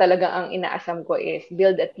 siguro talaga ang inaasam ko is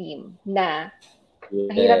build a team na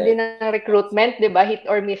ang hirap Yeah. din ng recruitment, 'di ba? Hit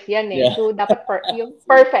or miss 'yan eh. Yeah. So, dapat yung So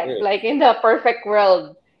perfect, true. like in the perfect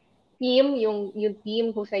world. Team, yung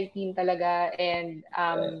team, husay team talaga, and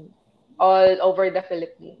Yeah. all over the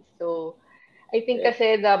Philippines. So, I think Yeah.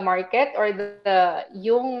 kasi the market or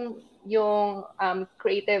yung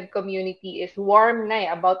creative community is warm na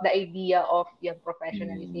about the idea of yung Mm,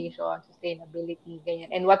 professionalization, sustainability, ganyan,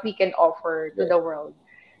 and what we can offer to yeah. the world.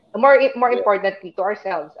 More Yeah. importantly to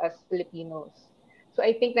ourselves as Filipinos. So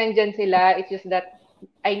I think nandyan sila. It's just that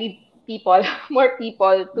I need people, more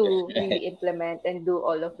people to Right. really implement and do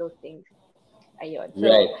all of those things. Ayun. So,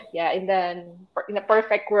 Right. yeah, in a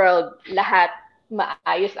perfect world, lahat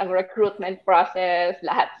maayos ang recruitment process,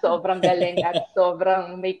 lahat sobrang galing, lahat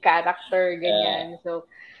sobrang may character, Uh, ganyan.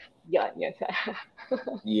 So, yun.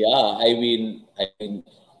 yeah, I mean,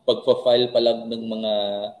 pagpa-file pa lang ng mga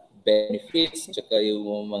benefits tsaka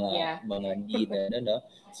yung Yeah. mga need na ano, no?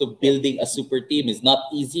 So building a super team is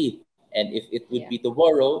not easy. And if it would Yeah. be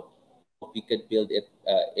tomorrow, we could build it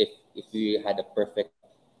if we had a perfect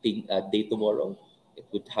day tomorrow, it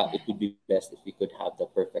would be best if we could have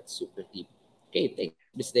the perfect super team. Okay, thanks,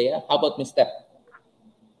 Miss Dea. How about Miss Steph?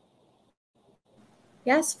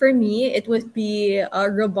 Yes, for me, it would be a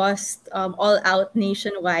robust, all-out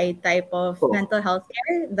nationwide type of Oh, mental health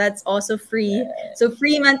care that's also free. So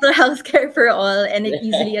free mental health care for all and it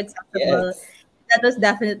easily accessible. yes. That was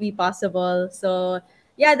definitely possible. So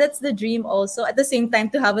yeah, that's the dream also. At the same time,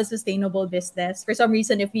 to have a sustainable business. For some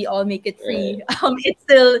reason, if we all make it free, Right. it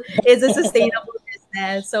still is a sustainable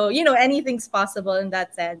business. So, anything's possible in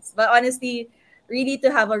that sense. But honestly, really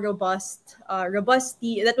to have a robust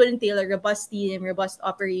team that would entail a robust team, robust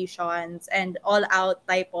operations, and all-out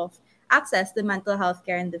type of access to mental health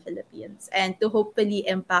care in the Philippines, and to hopefully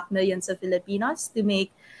impact millions of Filipinos to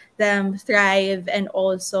make them thrive and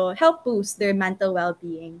also help boost their mental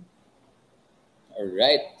well-being. All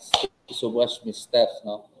right. Thank you so much, Miss Steph.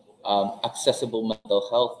 No, accessible mental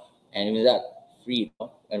health, and with that, free,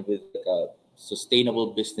 no? And with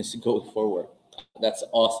sustainable business going forward. That's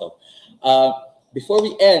awesome. Uh, Before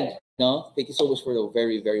we end, no, thank you so much for the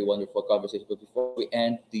very wonderful conversation. But before we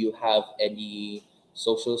end, do you have any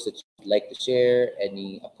socials that you'd like to share?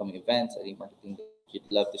 Any upcoming events? Any marketing that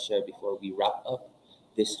you'd love to share before we wrap up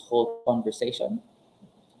this whole conversation?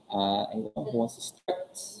 Anyone who wants to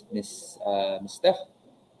start, Miss Steph?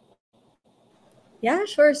 Yeah,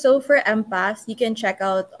 sure. So for Empath, you can check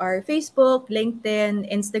out our Facebook, LinkedIn,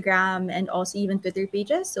 Instagram, and also even Twitter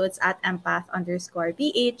pages. So it's at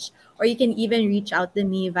empath_PH, or you can even reach out to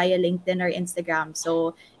me via LinkedIn or Instagram.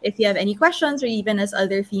 So if you have any questions, or even as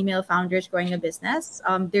other female founders growing a business,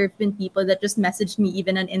 there have been people that just messaged me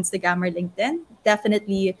even on Instagram or LinkedIn.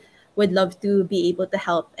 Definitely would love to be able to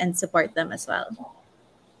help and support them as well.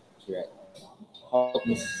 Right. How about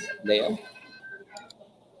Miss Leia?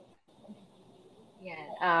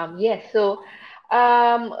 Yeah. Yes. So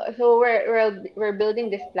we're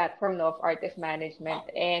building this platform of artist management,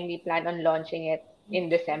 and we plan on launching it in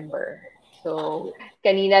December. So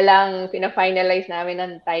kanina lang pina-finalize namin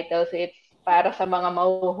ang title. So it's para sa mga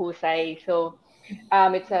mahuhusay. So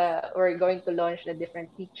we're going to launch the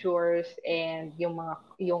different features and yung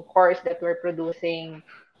course that we're producing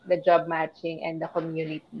the job matching, and the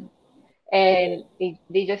community. And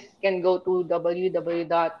they just can go to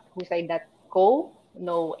www.husay.co,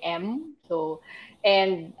 no M. So,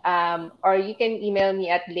 and or you can email me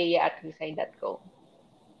at leia@husay.co.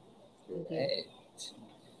 Thank you. Right.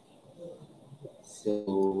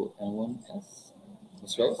 So, anyone else?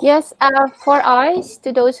 Ms. Rose? Yes, for us,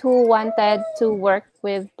 to those who wanted to work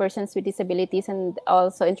with persons with disabilities and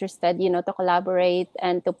also interested, to collaborate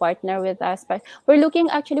and to partner with us, but we're looking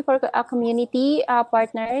actually for a community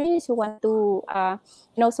partners who want to,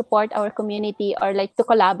 support our community or like to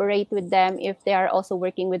collaborate with them if they are also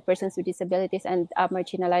working with persons with disabilities and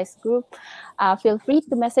marginalized group. Feel free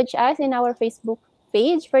to message us in our Facebook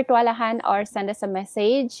page, Virtualahan, or send us a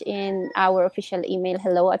message in our official email,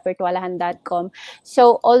 hello@virtualahan.com.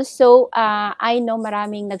 So also, I know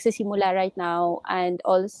maraming nagsisimula right now and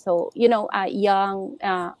also, young,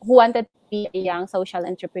 who wanted to be a young social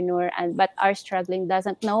entrepreneur and but are struggling,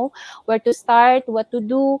 doesn't know where to start, what to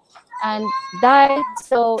do, and that.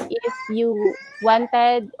 So if you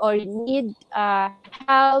wanted or need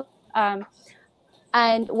help,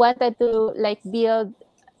 and wanted to like build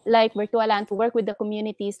like Virtualan to work with the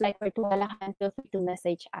communities like Virtualahan, feel free to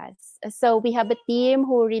message us. So we have a team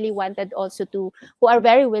who really wanted also to, who are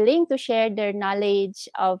very willing to share their knowledge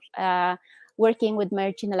of working with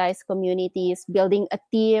marginalized communities, building a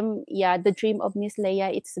team. Yeah, the dream of Miss Leia,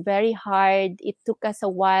 it's very hard. It took us a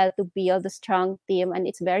while to build a strong team, and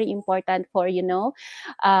it's very important for,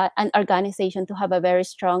 an organization to have a very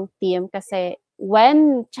strong team kasi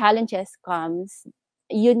when challenges comes,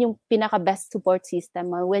 yun yung pinaka-best support system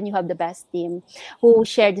when you have the best team who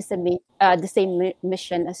share the same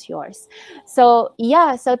mission as yours. So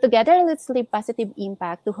yeah, so together let's leave positive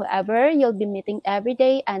impact to whoever you'll be meeting every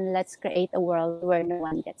day, and let's create a world where no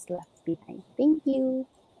one gets left behind. Thank you.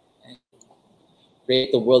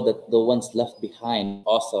 Create the world that the ones left behind.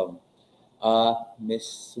 Awesome.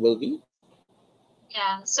 Miss Wilby?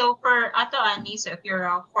 Yeah, so for Ato Ani, so if you're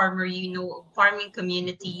a farmer, farming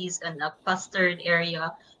communities and a clustered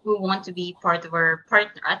area who want to be part of our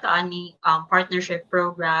Ato Ani partnership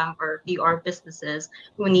program, or PR businesses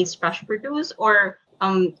who needs fresh produce, or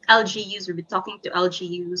LGUs, we'll be talking to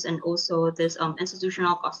LGUs and also this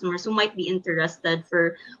institutional customers who might be interested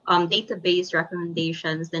for database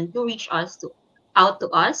recommendations, then do reach out to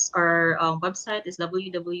us. Our website is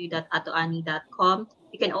www.atoani.com.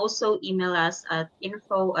 You can also email us at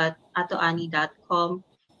info@atoani.com.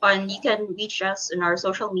 And you can reach us in our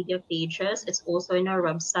social media pages. It's also in our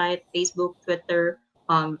website, Facebook, Twitter,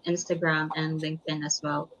 Instagram, and LinkedIn as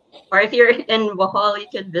well. Or if you're in Bohol,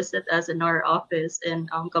 you can visit us in our office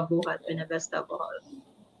in Kabuhat, Pinavesta, Bohol.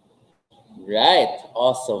 Right.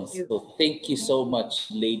 Awesome. So thank you so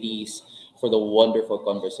much, ladies, for the wonderful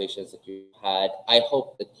conversations that you had. I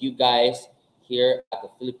hope that you guys here at the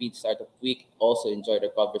Philippine Startup Week also enjoyed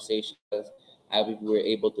our conversations. We were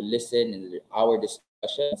able to listen in our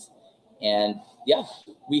discussions. And yeah,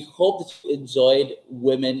 we hope that you enjoyed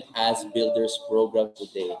Women as Builders program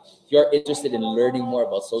today. If you're interested in learning more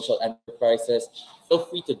about social enterprises, feel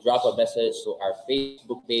free to drop a message to our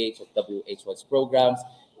Facebook page of WH1's programs.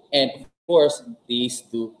 And of course, please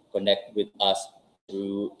do connect with us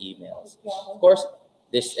through emails. Of course,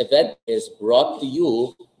 this event is brought to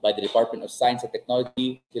you by the Department of Science and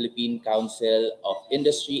Technology, Philippine Council of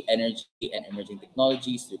Industry, Energy, and Emerging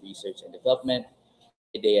Technologies through Research and Development,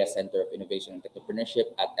 Ideya Center of Innovation and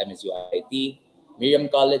Entrepreneurship at MSU-IIT, Miriam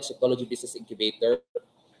College Technology Business Incubator,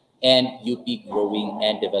 and UP Growing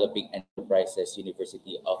and Developing Enterprises,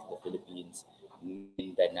 University of the Philippines,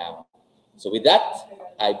 Mindanao. So with that,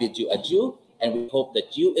 I bid you adieu, and we hope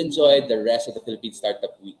that you enjoyed the rest of the Philippine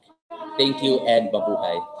Startup Week. Thank you and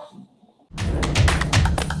mabuhay.